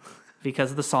Jenny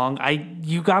because of the song.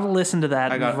 You got to listen to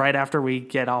that right after we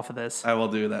get off of this. I will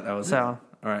do that. All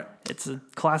right. It's a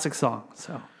classic song.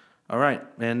 So. All right,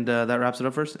 and that wraps it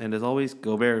up for us. And as always,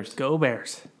 go Bears. Go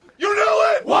Bears. You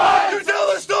knew it! Why? You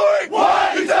tell the story!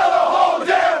 Why? You tell the whole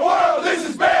damn world this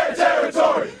is Bear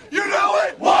territory! You knew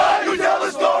it! Why? You tell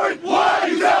the story! Why?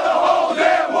 You tell the whole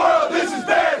damn world this is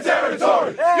Bear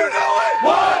territory! You knew it!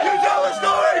 Why? You tell the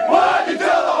story! Why? You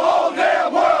tell the whole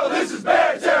damn world this is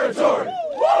Bear territory!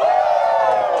 Woo!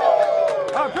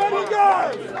 How come you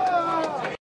guys?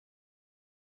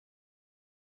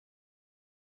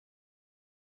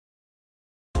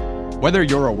 Whether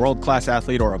you're a world-class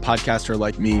athlete or a podcaster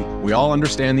like me, we all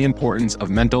understand the importance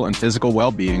of mental and physical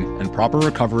well-being and proper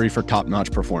recovery for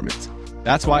top-notch performance.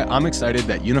 That's why I'm excited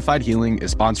that Unified Healing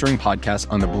is sponsoring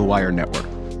podcasts on the Blue Wire Network.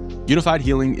 Unified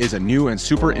Healing is a new and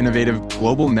super innovative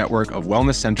global network of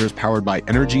wellness centers powered by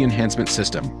Energy Enhancement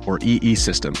System, or EE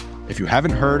System. If you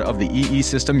haven't heard of the EE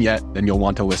System yet, then you'll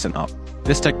want to listen up.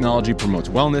 This technology promotes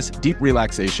wellness, deep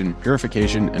relaxation,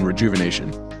 purification, and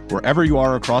rejuvenation. Wherever you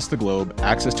are across the globe,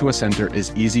 access to a center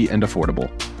is easy and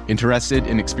affordable. Interested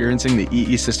in experiencing the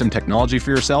EE System technology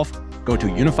for yourself? go to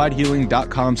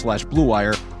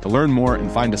unifiedhealing.com/bluewire to learn more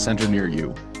and find a center near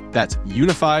you. That's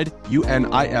unified,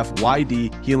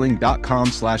 UNIFYD,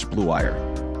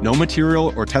 healing.com/bluewire. No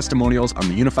material or testimonials on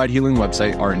the Unified Healing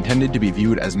website are intended to be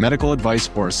viewed as medical advice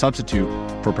or a substitute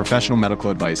for professional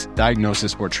medical advice,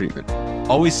 diagnosis, or treatment.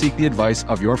 Always seek the advice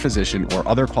of your physician or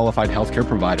other qualified healthcare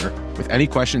provider with any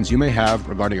questions you may have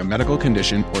regarding a medical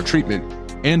condition or treatment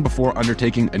and before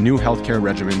undertaking a new healthcare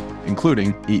regimen,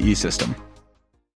 including EE system.